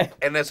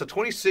 And as a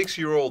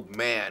 26-year-old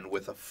man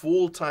with a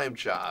full-time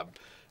job,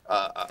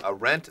 a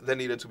rent that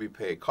needed to be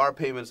paid, car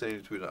payments that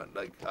needed to be done,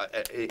 like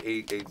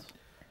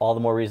All the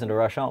more reason to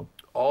rush home.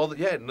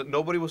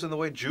 nobody was in the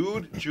way.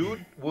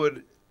 Jude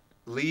would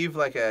leave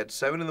like at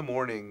 7 in the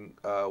morning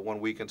one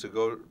weekend to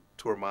go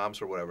to her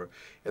mom's or whatever,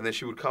 and then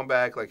she would come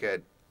back like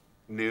at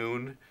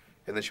noon,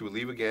 and then she would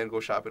leave again, go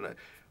shopping.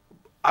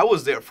 I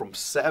was there from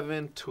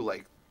 7 to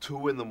like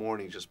 2 in the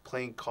morning just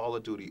playing Call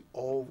of Duty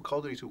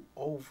 2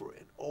 over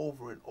and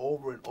over and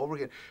over and over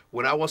again.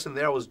 When I wasn't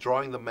there, I was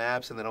drawing the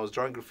maps, and then I was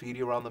drawing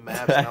graffiti around the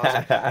maps. And I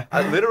was like,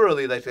 I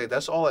literally like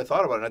that's all I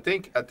thought about. And I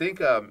think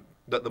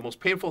the most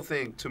painful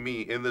thing to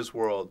me in this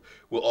world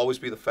will always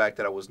be the fact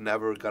that I was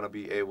never gonna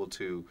be able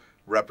to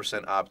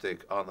represent OpTic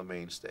on the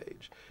main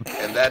stage.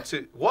 And that's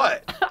it.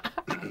 What?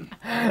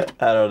 I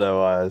don't know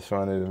why it's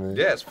funny to me.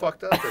 Yeah, it's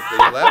fucked up that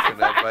you're laughing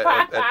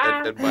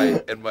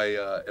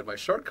at my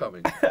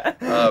shortcoming.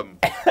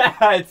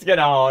 It's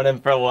gonna haunt him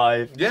for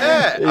life.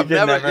 Yeah, You I've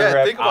can never. never Yeah,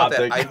 rep think about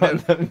that. OpTic on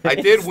the I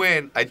main did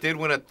win. I did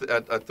win a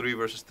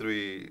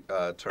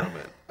 3-versus-3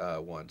 tournament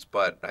once,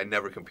 but I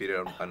never competed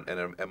on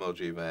an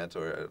MLG event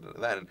or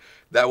that. And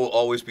that will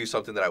always be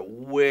something that I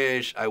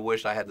wish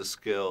I had the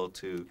skill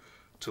to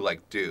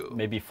like do.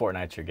 Maybe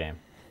Fortnite's your game.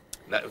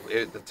 I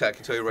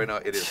can tell you right now,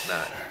 it is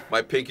not.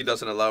 My pinky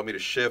doesn't allow me to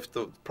shift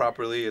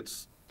properly.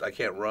 I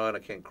can't run. I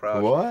can't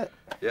crouch. What?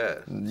 Yeah.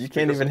 You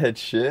can't even hit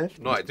shift?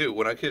 No, I do.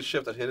 When I hit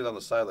shift, I hit it on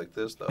the side like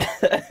this, though.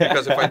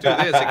 Because if I do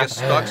this, it gets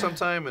stuck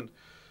sometime, and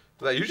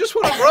like, you just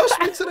want to roast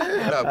me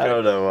today. No, I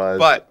don't know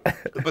why.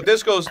 But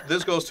this goes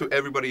to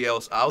everybody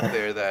else out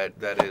there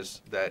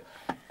that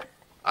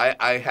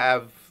I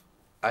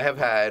have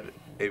had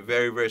a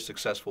very, very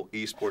successful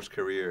esports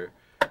career,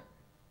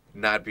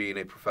 not being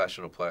a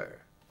professional player.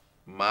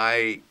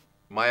 My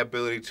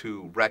ability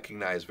to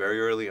recognize very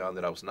early on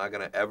that I was not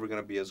ever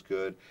gonna be as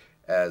good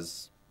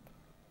as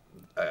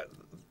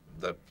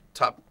the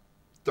top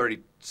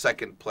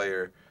 32nd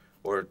player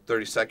or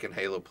 32nd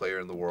Halo player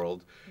in the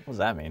world. What does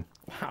that mean?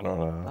 I don't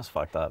know. That's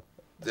fucked up.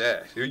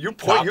 Yeah, your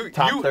point.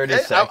 Top You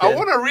 32nd. I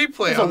want to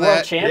replay He's a on world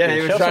that. champion. Yeah,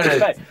 he was Show some trying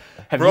to- respect.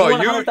 Have Bro, you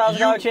won a you- $100,000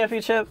 you-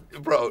 championship?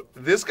 Bro,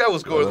 this guy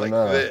was going I like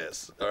don't know.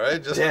 this. All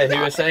right, just Yeah, he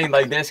was saying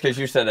like this because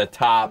you said a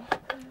top.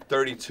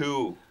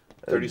 32,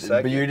 But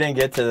 32nd. you didn't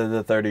get to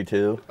the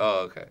 32. Oh,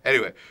 okay.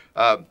 Anyway,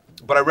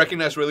 but I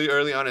recognized really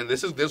early on, and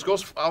this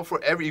goes out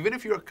for even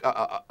if you're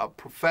a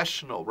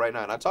professional right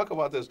now. And I talk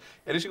about this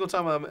every single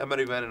time I'm at an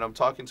event, and I'm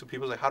talking to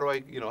people like, how do I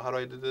do.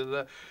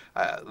 The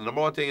number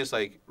one thing is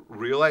like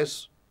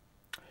realize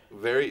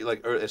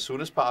as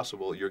soon as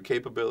possible your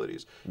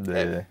capabilities. Yeah.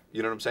 And,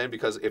 you know what I'm saying?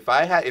 Because if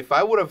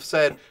I would have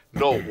said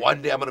no,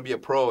 one day I'm gonna be a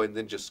pro, and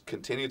then just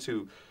continue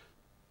to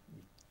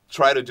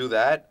try to do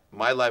that,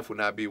 my life would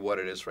not be what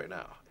it is right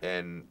now.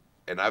 And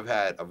I've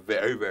had a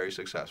very, very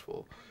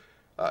successful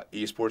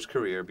esports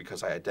career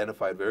because I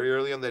identified very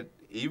early on that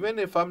even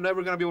if I'm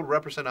never going to be able to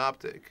represent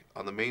OpTic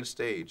on the main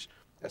stage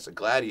as a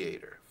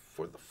gladiator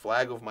for the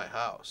flag of my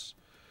house,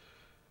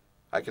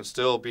 I can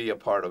still be a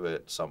part of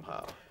it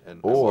somehow. And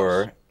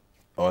Or,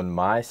 on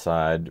my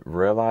side,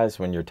 realize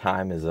when your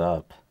time is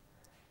up.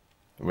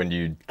 When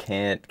you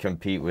can't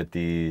compete with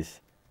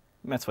these.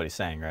 That's what he's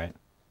saying, right?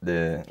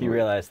 The He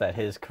realized that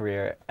his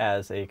career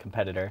as a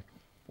competitor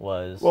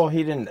was... Well,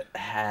 he didn't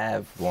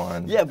have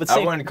one. Yeah, but I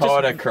say- wouldn't call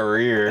it just- a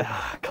career.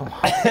 Come on.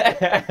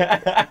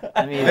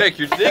 I mean, Nick,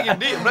 you're digging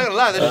deep. I'm not gonna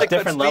lie. This there's shit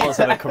different cuts levels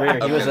deep. of a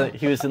career.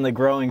 He was in the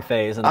growing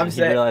phase, and I'm then he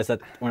saying- realized that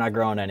we're not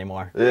growing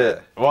anymore. Yeah.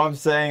 Well, I'm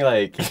saying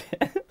like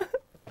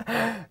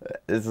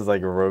this is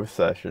like a roast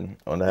session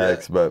on the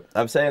Hex, but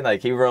I'm saying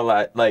like he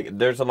realized like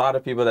there's a lot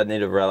of people that need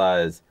to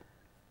realize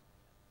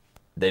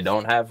they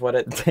don't have what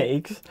it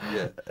takes.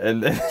 Yeah.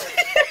 And then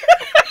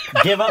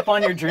Give up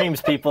on your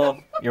dreams, people.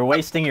 You're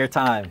wasting your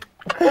time.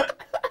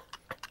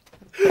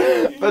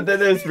 but then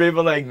there's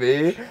people like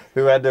me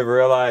who had to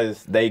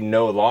realize they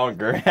no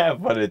longer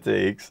have what it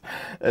takes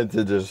and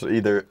to just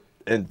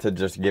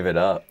give it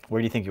up.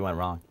 Where do you think you went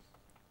wrong?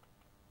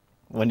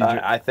 When did you?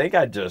 I think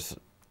it's just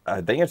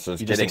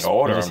You just getting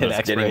older. you just I'm hit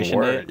just getting expiration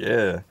worse. date?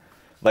 Yeah.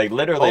 Like How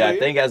literally, old are I you?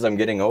 think as I'm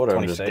getting older,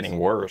 I'm just 26. getting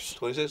worse.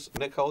 26.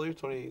 Nick, how old are you?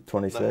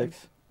 29?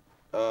 26.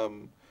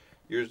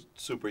 You're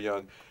super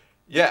young.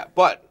 Yeah,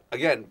 but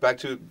again, back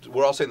to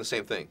we're all saying the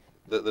same thing.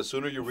 The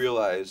sooner you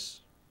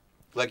realize,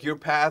 like your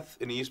path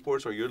in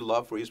esports or your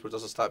love for esports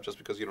doesn't stop just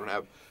because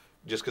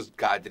because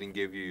God didn't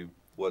give you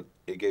what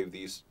it gave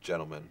these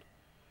gentlemen.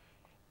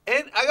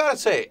 And I gotta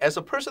say, as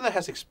a person that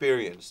has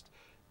experienced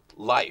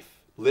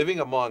life living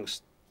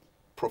amongst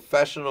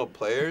professional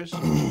players,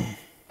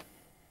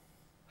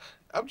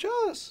 I'm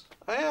jealous.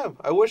 I am.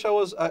 I wish I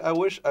was. I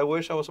wish I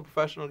was a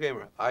professional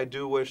gamer. I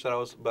do wish that I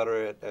was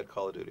better at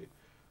Call of Duty.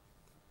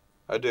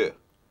 I do,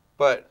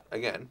 but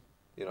again,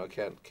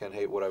 can't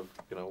hate what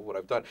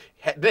I've done.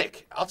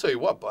 Nick, I'll tell you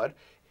what, bud.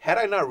 Had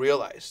I not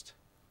realized,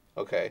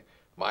 okay,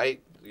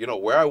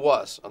 where I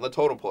was on the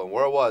totem pole and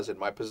where I was in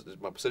my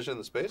position in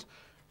the space,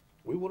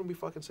 we wouldn't be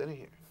fucking sitting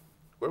here.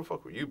 Where the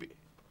fuck would you be?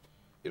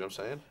 You know what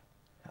I'm saying?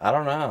 I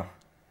don't know.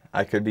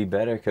 I could be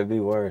better, could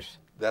be worse.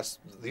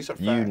 These are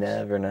facts. You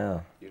never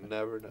know. You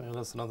never know. Yeah,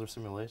 that's another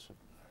simulation.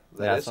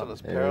 That is so- on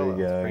this There we parallel.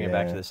 go. Bring it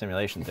back yeah. to the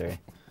simulation theory.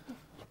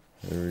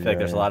 There we I feel like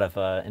there's a go. lot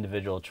of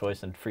individual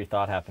choice and free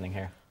thought happening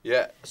here.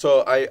 Yeah.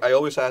 So I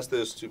always ask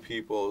this to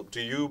people: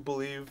 do you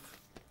believe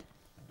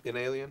in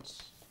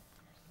aliens?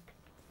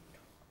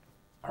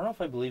 I don't know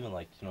if I believe in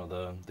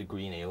the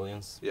green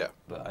aliens, Yeah.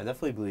 but I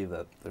definitely believe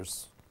that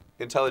there's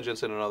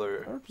Intelligence in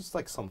another. or just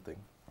like something.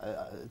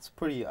 It's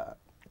pretty,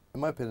 in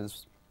my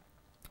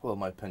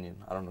opinion,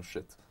 I don't know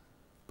shit,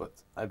 but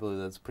I believe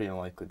that it's pretty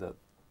unlikely that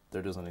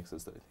there doesn't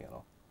exist anything at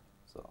all.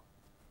 So.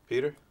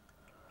 Peter?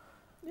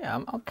 Yeah,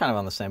 I'm kind of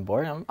on the same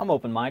board. I'm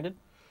open-minded.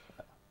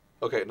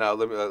 Okay, now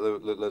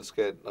let's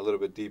get a little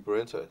bit deeper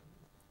into it.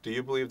 do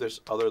you believe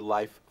there's other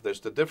life? There's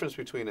the difference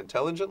between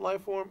intelligent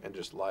life form and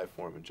just life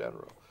form in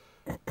general.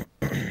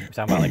 You're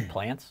talking about like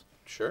plants?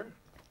 Sure.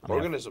 mean,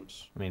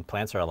 Organisms. I mean,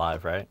 plants are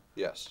alive, right?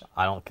 Yes.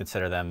 I don't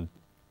consider them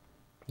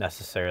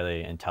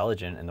necessarily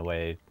intelligent in the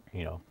way,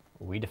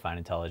 we define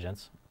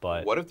intelligence.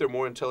 But what if they're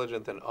more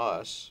intelligent than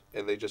us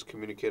and they just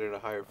communicate at a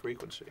higher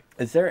frequency?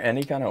 Is there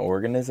any kind of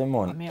organism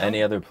on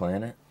any other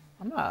planet?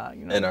 I'm not,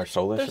 in our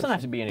solar there system? doesn't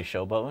have to be any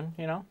showboating,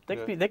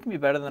 They can be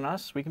better than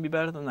us. We can be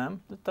better than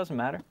them. It doesn't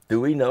matter.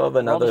 Do we know of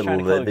We're all another just trying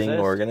to living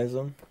coexist.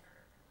 organism?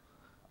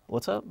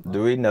 What's up?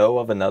 Do we know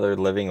of another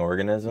living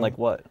organism? Like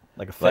what?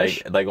 Like a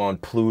fish? Like on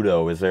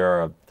Pluto, is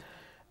there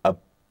a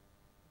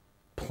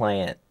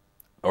plant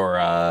or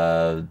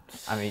a...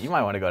 I mean, you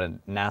might want to go to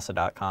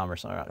NASA.com or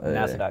something,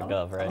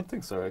 NASA.gov, right? I don't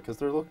think so, right? Because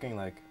they're looking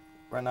like,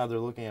 right now they're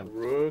looking at...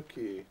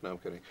 Rookie. No, I'm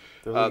kidding.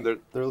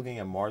 They're looking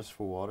at Mars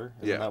for water.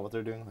 Isn't that what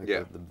they're doing? Like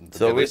yeah.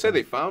 So they say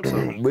they found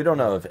some. We don't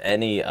know of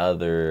any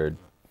other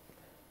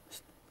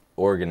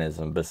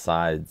organism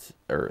besides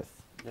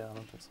Earth. Yeah, I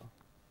don't think so.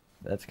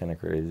 That's kind of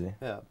crazy.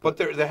 Yeah. But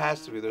there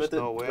has to be. There's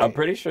no way. I'm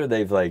pretty sure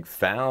they've like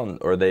found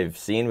or they've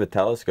seen with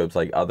telescopes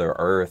like other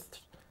Earths.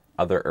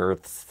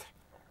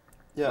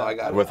 Yeah,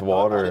 No, with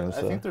water and I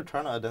stuff. think they're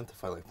trying to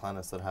identify like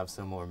planets that have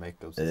similar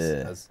makeups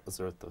as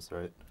Earth does,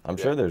 right? I'm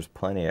sure there's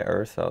plenty of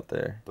Earths out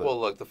there. But well,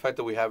 look, the fact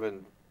that we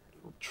haven't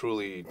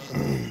truly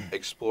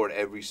explored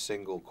every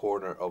single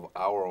corner of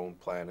our own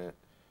planet,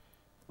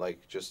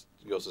 like, just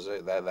goes to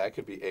say that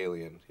could be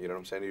alien. You know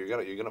what I'm saying?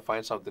 You're gonna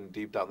find something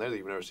deep down there that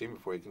you've never seen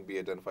before. It can be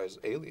identified as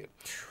alien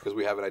because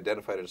we haven't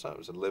identified it as something.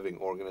 It's a living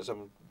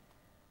organism.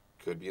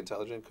 Could be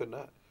intelligent, could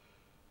not.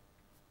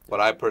 But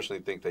I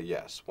personally think that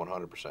yes,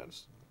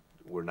 100%,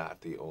 we're not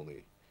the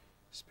only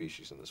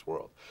species in this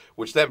world.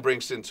 Which then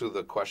brings into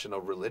the question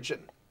of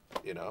religion.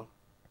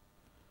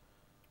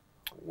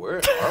 Where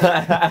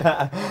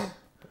are we?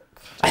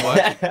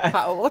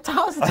 What?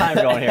 How's the time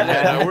going here,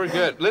 man? Yeah, no, we're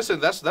good.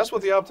 Listen, that's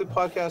what the OpTic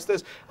podcast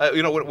is.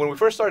 When we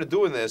first started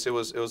doing this, it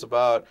was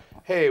about,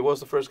 hey, what was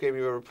the first game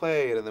you ever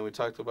played? And then we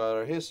talked about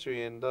our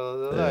history and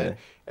and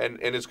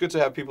it's good to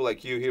have people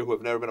like you here who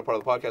have never been a part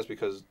of the podcast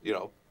because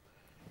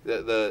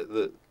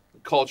the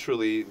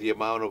culturally the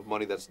amount of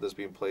money that's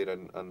being played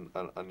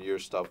on your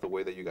stuff, the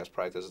way that you guys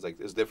practice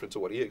is different to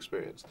what he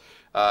experienced,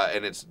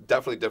 and it's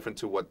definitely different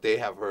to what they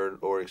have heard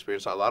or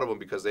experienced. A lot of them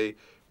because they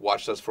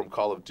watched us from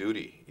Call of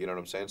Duty. You know what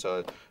I'm saying?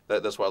 So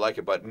that's why I like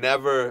it. But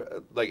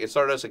never it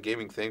started as a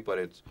gaming thing, but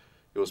it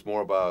was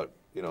more about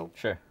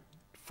Sure.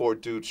 4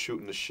 dudes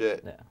shooting the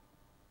shit. Yeah.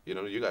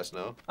 You guys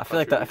know. I feel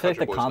like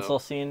the console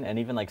scene and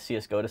even like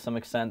CS:GO to some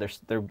extent,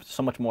 they're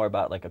so much more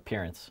about like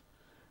appearance.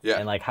 Yeah.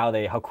 And like how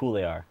cool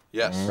they are.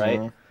 Yes.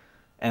 Right?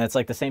 And it's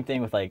like the same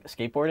thing with like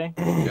skateboarding,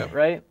 Yep.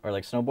 right? Or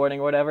like snowboarding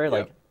or whatever. Yep.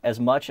 Like as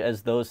much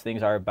as those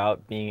things are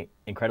about being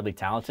incredibly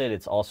talented,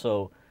 it's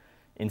also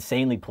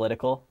insanely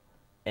political.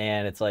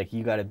 And it's like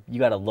you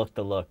gotta look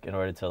the look in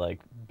order to like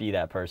be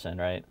that person,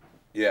 right?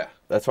 Yeah.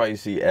 That's why you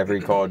see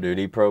every Call of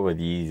Duty pro with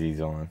Yeezys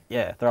on.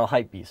 Yeah, they're all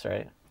hype beasts,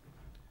 right?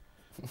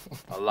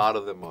 A lot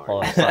of them are.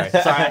 Oh, sorry,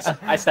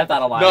 I stepped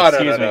out of line. No.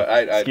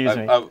 Excuse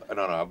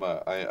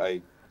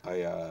me.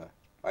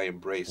 I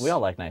embrace. We all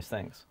like nice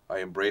things. I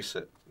embrace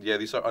it. Yeah,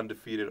 these are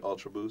undefeated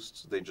Ultra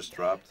Boosts. They just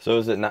dropped. So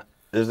is it not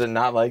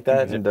like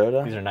that in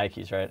Dota? These are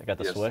Nikes, right? I got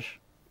the swoosh.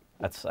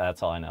 That's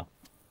all I know.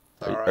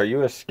 All right. Are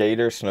you a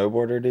skater,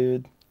 snowboarder,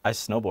 dude? I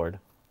snowboard,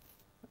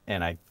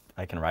 and I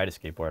can ride a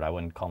skateboard. I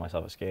wouldn't call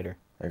myself a skater.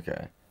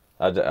 Okay.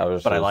 I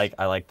was. But just...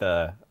 I like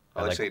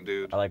saying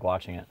dude. I like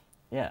watching it.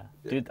 Yeah,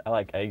 dude.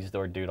 I use the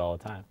word dude all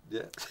the time.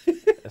 Yeah.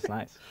 It's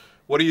nice.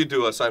 What do you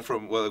do aside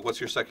from what's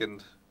your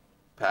second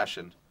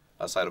passion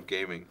aside of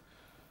gaming?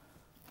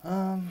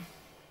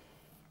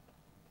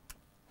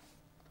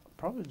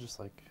 Probably just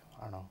like,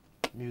 I don't know,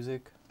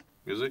 music.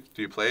 Music?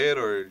 Do you play it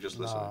or just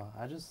listen? No,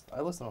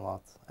 I listen a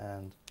lot,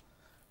 and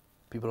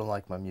people don't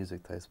like my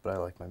music taste, but I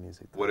like my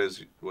music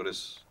taste. What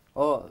is?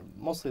 Oh,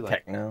 mostly like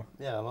techno.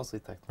 Yeah, mostly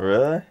techno.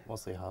 Really?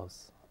 Mostly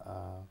house.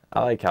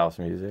 I like house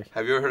music.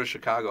 Have you ever heard of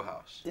Chicago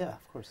House? Yeah,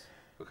 of course.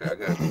 Okay, I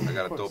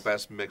got a dope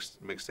ass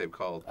mixtape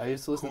called I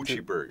used to listen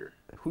Hoochie Burger.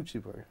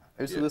 Hoochie Burger.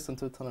 I used to listen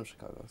to a ton of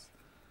Chicago's.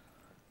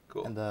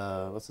 Cool. And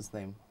what's his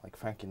name? Like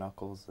Frankie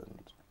Knuckles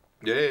and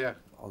Yeah.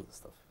 all this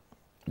stuff.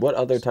 What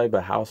other type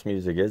of house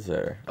music is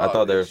there? I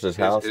thought there was just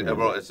house music.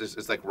 Bro,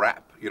 it's like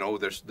rap.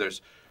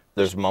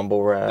 There's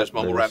mumble rap. There's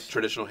mumble rap,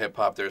 traditional hip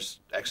hop. There's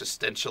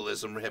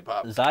existentialism hip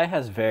hop. Zai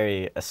has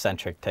very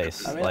eccentric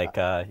tastes. I mean, like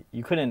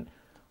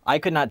I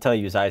could not tell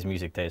you Zai's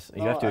music taste.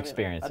 You have to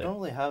experience it. I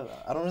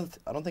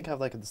don't think I have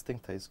like a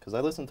distinct taste because I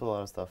listen to a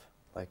lot of stuff.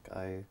 Like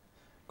I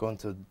go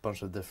into a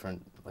bunch of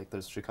different, like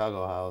there's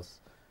Chicago house,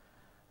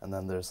 and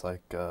then there's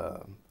like I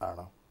don't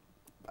know.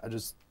 I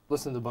just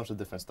listen to a bunch of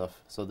different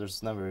stuff. So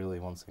there's never really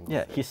one single.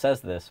 Yeah, thing. he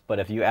says this, but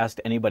if you asked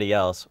anybody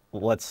else,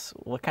 what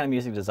kind of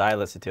music does Zai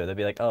listen to? They'd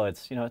be like, oh,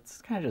 it's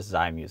kind of just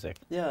Zai music.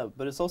 Yeah,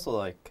 but it's also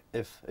like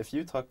if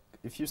you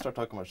start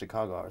talking about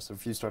Chicago house, or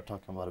if you start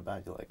talking about a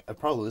band, you're like, I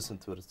probably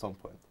listened to it at some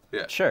point.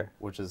 Yeah. Sure.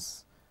 Which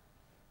is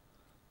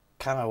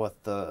kind of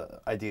what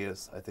the idea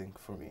is, I think,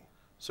 for me.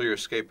 So your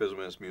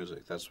escapism is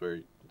music. That's where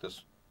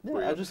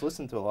Yeah, I just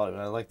listen to a lot of it.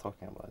 I like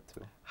talking about it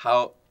too.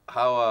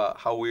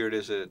 How weird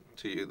is it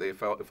to you?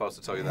 If I was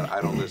to tell you that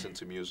I don't listen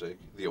to music,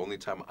 the only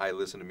time I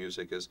listen to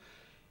music is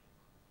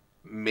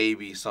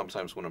maybe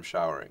sometimes when I'm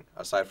showering.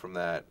 Aside from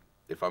that,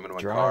 if I'm in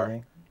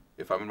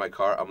my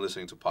car, I'm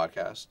listening to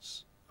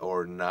podcasts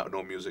or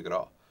no music at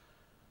all.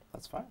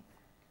 That's fine.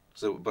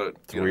 So, but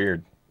it's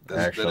weird.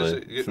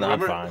 Actually, it's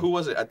not fine. Who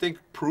was it? I think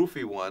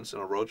Proofy once on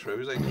a road trip.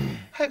 He was like,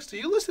 "Hex, do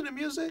you listen to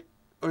music?"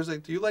 Or he's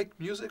like, "Do you like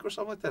music or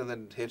something like that?" And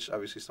then Hitch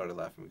obviously started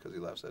laughing because he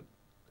laughs at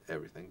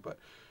everything. But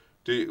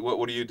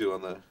what do you do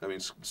on the? I mean,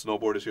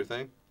 snowboard is your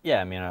thing?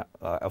 Yeah, I mean,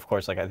 of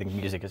course, like I think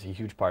music is a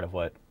huge part of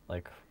what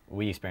like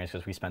we experience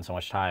because we spend so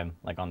much time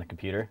like on the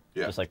computer,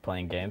 just like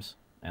playing games,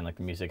 and like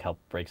the music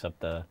breaks up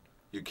the.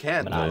 You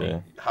can.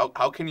 Monotony.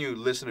 How can you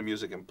listen to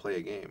music and play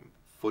a game?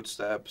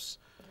 Footsteps.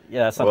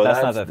 Yeah, that's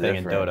not the thing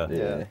in Dota.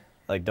 Yeah.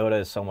 Like Dota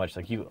is so much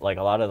like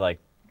a lot of like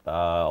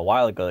a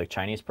while ago like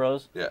Chinese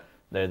pros. Yeah.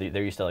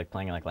 They're used to like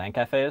playing in like LAN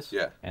cafes.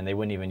 Yeah. And they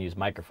wouldn't even use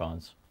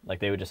microphones.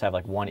 Like they would just have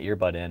like one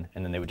earbud in,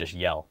 and then they would just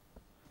yell.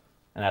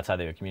 And that's how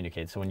they would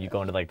communicate. So when you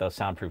go into like those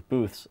soundproof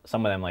booths,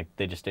 some of them like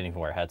they just didn't even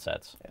wear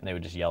headsets, and they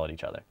would just yell at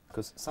each other.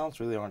 Because sounds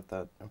really aren't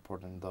that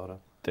important in Dota.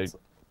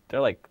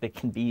 They're like they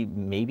can be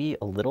maybe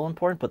a little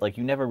important, but like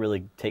you never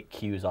really take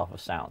cues off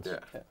of sounds. Yeah.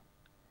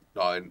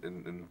 No,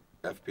 in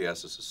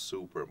FPS this is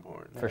super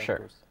important. For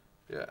sure.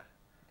 Yeah.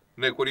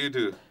 Nick, what do you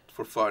do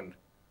for fun?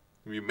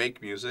 You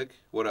make music.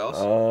 What else?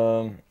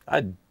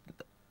 I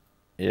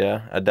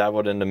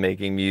dabbled into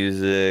making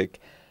music.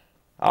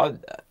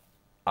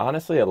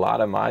 Honestly, a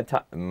lot of my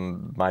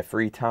time, my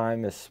free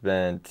time is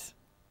spent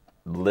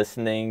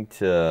listening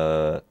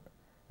to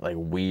like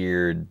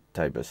weird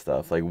type of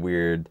stuff, like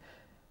weird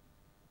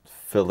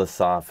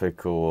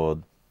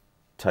philosophical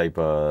type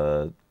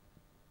of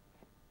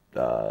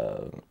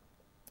Are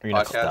you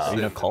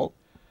in a cult?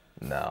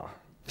 No.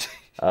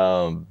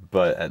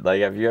 But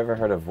like, have you ever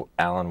heard of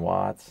Alan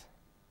Watts?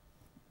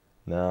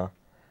 No.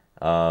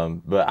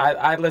 But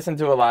I listen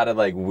to a lot of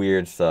like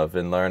weird stuff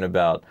and learn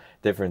about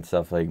different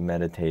stuff like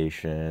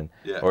meditation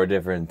or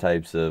different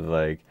types of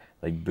like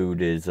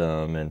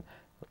Buddhism and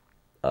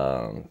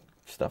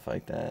stuff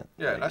like that.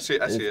 Yeah, like, I see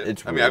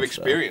it. I mean, I've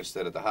experienced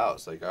it at the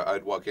house. Like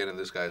I'd walk in and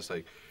this guy's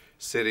like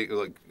sitting,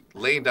 like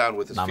laying down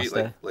with his feet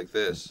like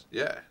this.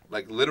 Yeah,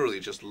 like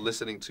literally just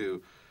listening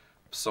to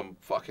some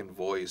fucking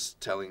voice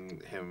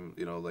telling him,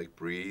 like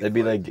breathe. It'd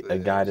be like a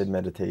guided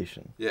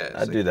meditation. Yeah,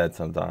 I do that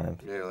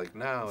sometimes. Yeah, like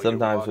now.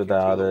 Sometimes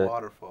without through it. The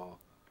waterfall.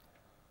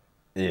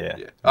 Yeah.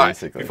 All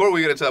basically. Right, before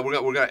we get into that, we're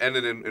gonna end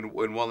it in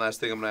one last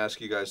thing. I'm gonna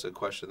ask you guys a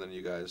question, then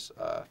you guys,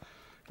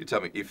 you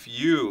tell me if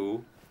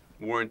you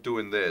weren't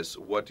doing this,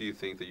 what do you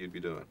think that you'd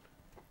be doing?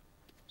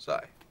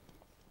 Zai.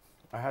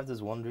 I have this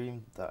one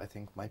dream that I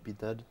think might be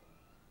dead,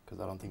 because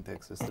I don't think they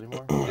exist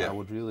anymore. Yeah. I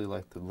would really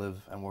like to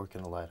live and work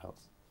in a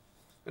lighthouse.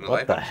 In a what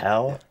lighthouse? the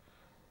hell?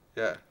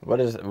 Yeah. What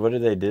do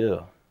they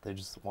do? They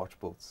just watch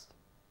boats.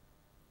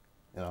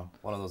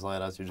 One of those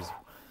lighthouses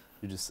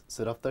you just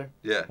sit up there.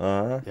 Yeah.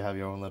 Uh-huh. You have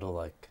your own little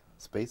like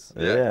space.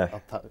 Yeah.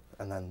 Up top,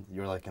 and then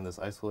you're like in this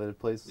isolated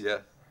place. Yeah.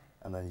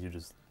 And then you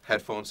just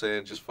headphones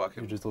in, just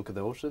fucking. You just look at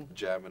the ocean.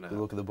 Jamming out. You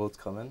look at the boats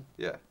come in.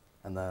 Yeah.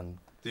 And then.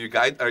 Do you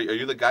guide? Are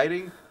you the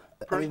guiding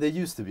person? I mean, they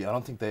used to be. I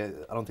don't think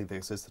they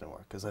exist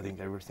anymore because I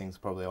think everything's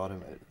probably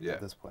automated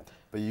at this point.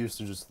 But you used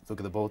to just look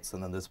at the boats,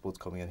 and then this boat's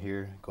coming in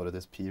here, go to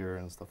this pier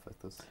and stuff like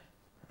this.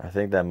 I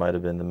think that might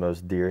have been the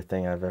most dear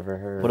thing I've ever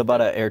heard. What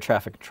about an air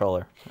traffic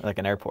controller, like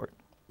an airport?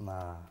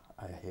 Nah,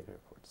 I hate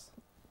airports.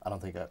 I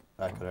don't think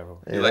I could ever.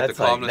 You like the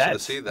calmness of the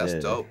sea? That's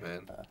dope,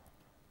 man.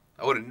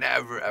 I would have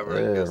never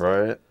ever guessed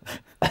right.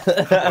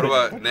 What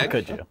about Nick?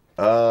 Could you?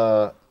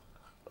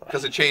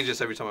 Because it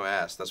changes every time I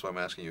ask. That's why I'm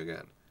asking you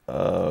again.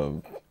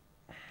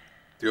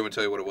 Do you want me to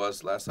tell you what it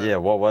was last time? Yeah,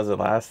 what was it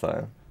last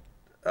time?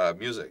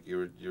 Music.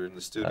 You were in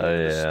the studio.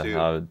 Oh yeah,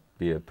 I would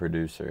be a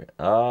producer.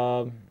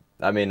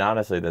 I mean,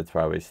 honestly, that's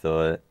probably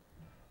still it.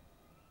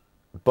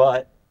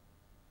 But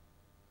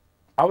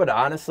I would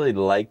honestly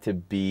like to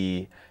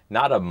be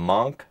not a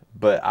monk,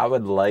 but I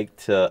would like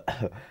to.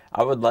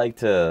 I would like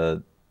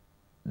to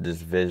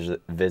just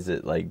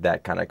visit like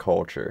that kind of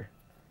culture.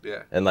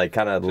 Yeah. And like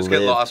kind of just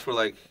get lost for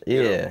like.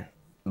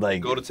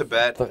 Like go to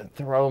Tibet.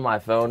 Throw my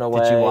phone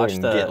away. Did you watch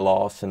and get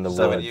lost in the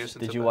 7 woods. years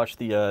in Did Tibet? you watch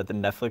the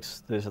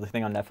Netflix? There's a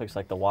thing on Netflix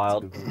like the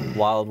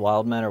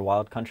Wild Men or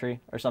Wild Country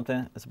or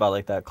something. It's about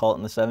like that cult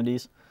in the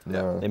 70s.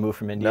 No. They moved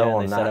from India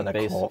and they set up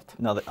base. Cult.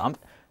 No,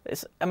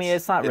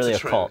 it's not really a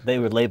cult. They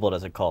would label it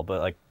as a cult, but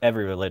like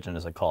every religion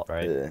is a cult,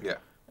 right? Yeah.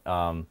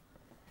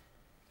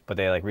 But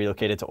they like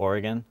relocated to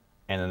Oregon,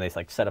 and then they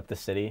like set up this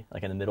city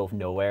like in the middle of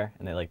nowhere,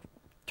 and they like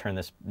turn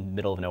this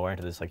middle of nowhere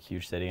into this like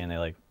huge city, and they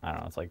like I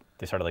don't know, it's like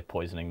they started like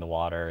poisoning the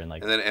water and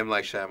like. And then M.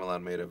 Night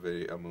Shyamalan made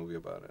a movie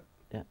about it.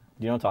 Yeah.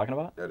 You know what I'm talking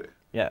about? I do.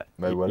 Yeah.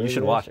 Wait, you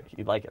should watch it.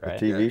 You'd like it, right?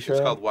 TV show?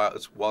 It's called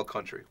Wild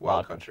Country.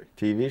 Wild Country.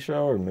 TV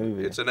show or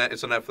movie? It's a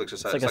Netflix.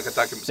 It's like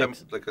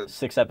a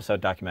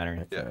 6-episode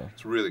documentary. Yeah, Yeah,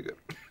 it's really good.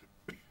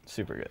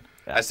 Super good.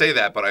 Yeah. I say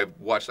that, but I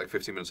watched like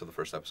 15 minutes of the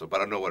first episode, but I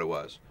don't know what it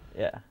was.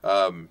 Yeah.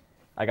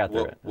 I got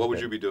through it. What would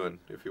you be doing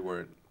if you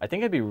weren't? I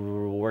think I'd be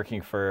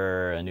working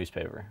for a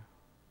newspaper.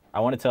 I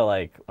wanted to,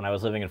 like, when I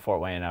was living in Fort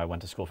Wayne, I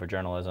went to school for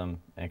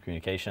journalism and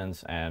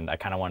communications, and I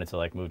kind of wanted to,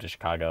 like, move to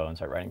Chicago and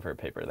start writing for a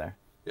paper there.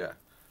 Yeah.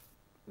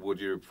 Would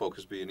your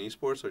focus be in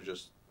esports or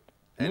just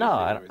No,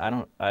 I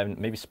don't.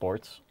 Maybe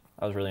sports.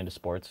 I was really into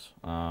sports.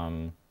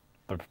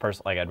 But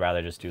personally, like, I'd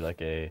rather just do, like,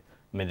 the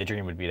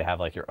dream would be to have,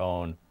 like, your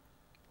own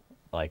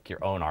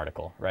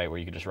article, right, where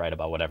you could just write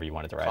about whatever you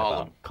wanted to write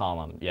about.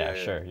 Column. Yeah,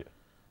 sure.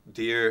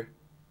 Dear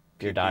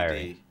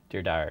diary.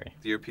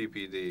 Dear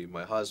PPD,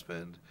 my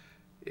husband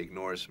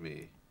ignores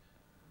me.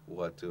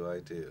 What do I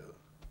do?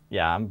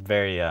 Yeah, I'm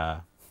very,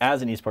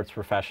 as an esports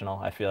professional,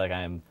 I feel like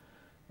I am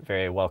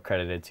very well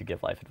credited to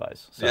give life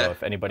advice. So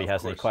if anybody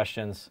has any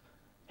questions,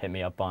 hit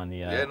me up on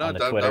the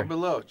Twitter. Down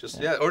below.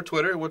 Or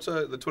Twitter.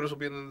 The Twitters will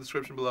be in the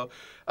description below.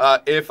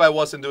 If I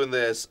wasn't doing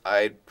this,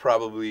 I'd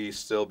probably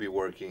still be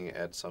working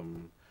at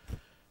some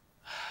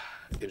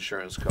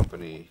insurance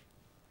company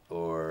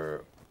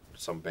or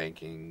some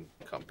banking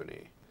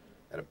company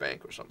at a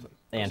bank or something.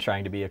 And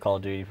trying to be a Call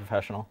of Duty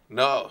professional?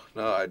 No.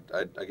 I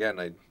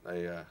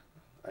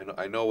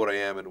know what I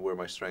am and where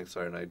my strengths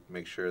are, and I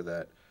make sure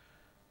that,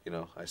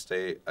 I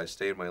stay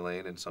in my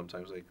lane, and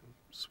sometimes I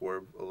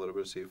swerve a little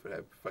bit to see if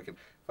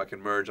I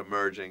can merge. I'm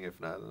merging. If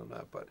not, then I'm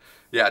not. But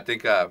yeah, I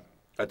think I'd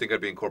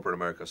be in corporate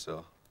America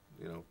still,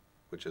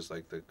 which is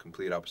like the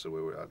complete opposite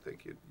way where I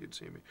think you'd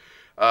see me.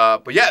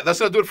 But yeah, that's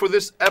gonna do it for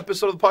this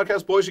episode of the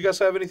podcast, boys. You guys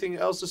have anything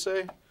else to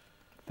say?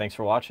 Thanks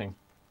for watching.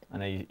 I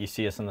know you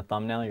see us in the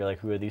thumbnail. You're like,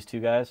 who are these two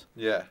guys?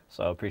 Yeah.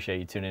 So I appreciate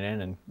you tuning in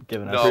and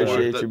giving us.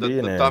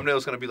 The thumbnail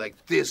is gonna be like,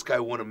 this guy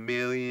won $1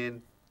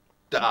 million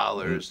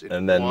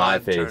in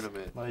one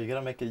tournament. No, you're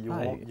gonna make it. You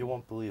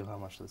won't believe how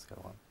much this guy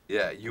won.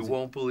 Yeah, you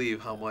won't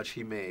believe how much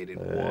he made in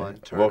one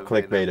tournament. We'll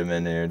clickbait him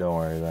in there. Don't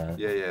worry about it.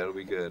 Yeah, it'll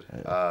be good.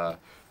 But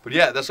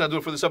yeah, that's gonna do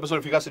it for this episode.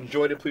 If you guys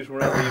enjoyed it, please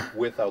remember to leave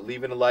without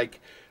leaving a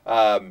like.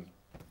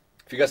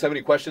 If you guys have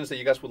any questions that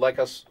you guys would like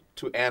us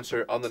to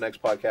answer on the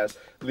next podcast,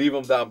 leave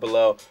them down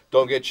below.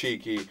 Don't get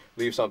cheeky.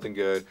 Leave something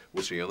good.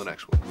 We'll see you on the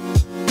next one.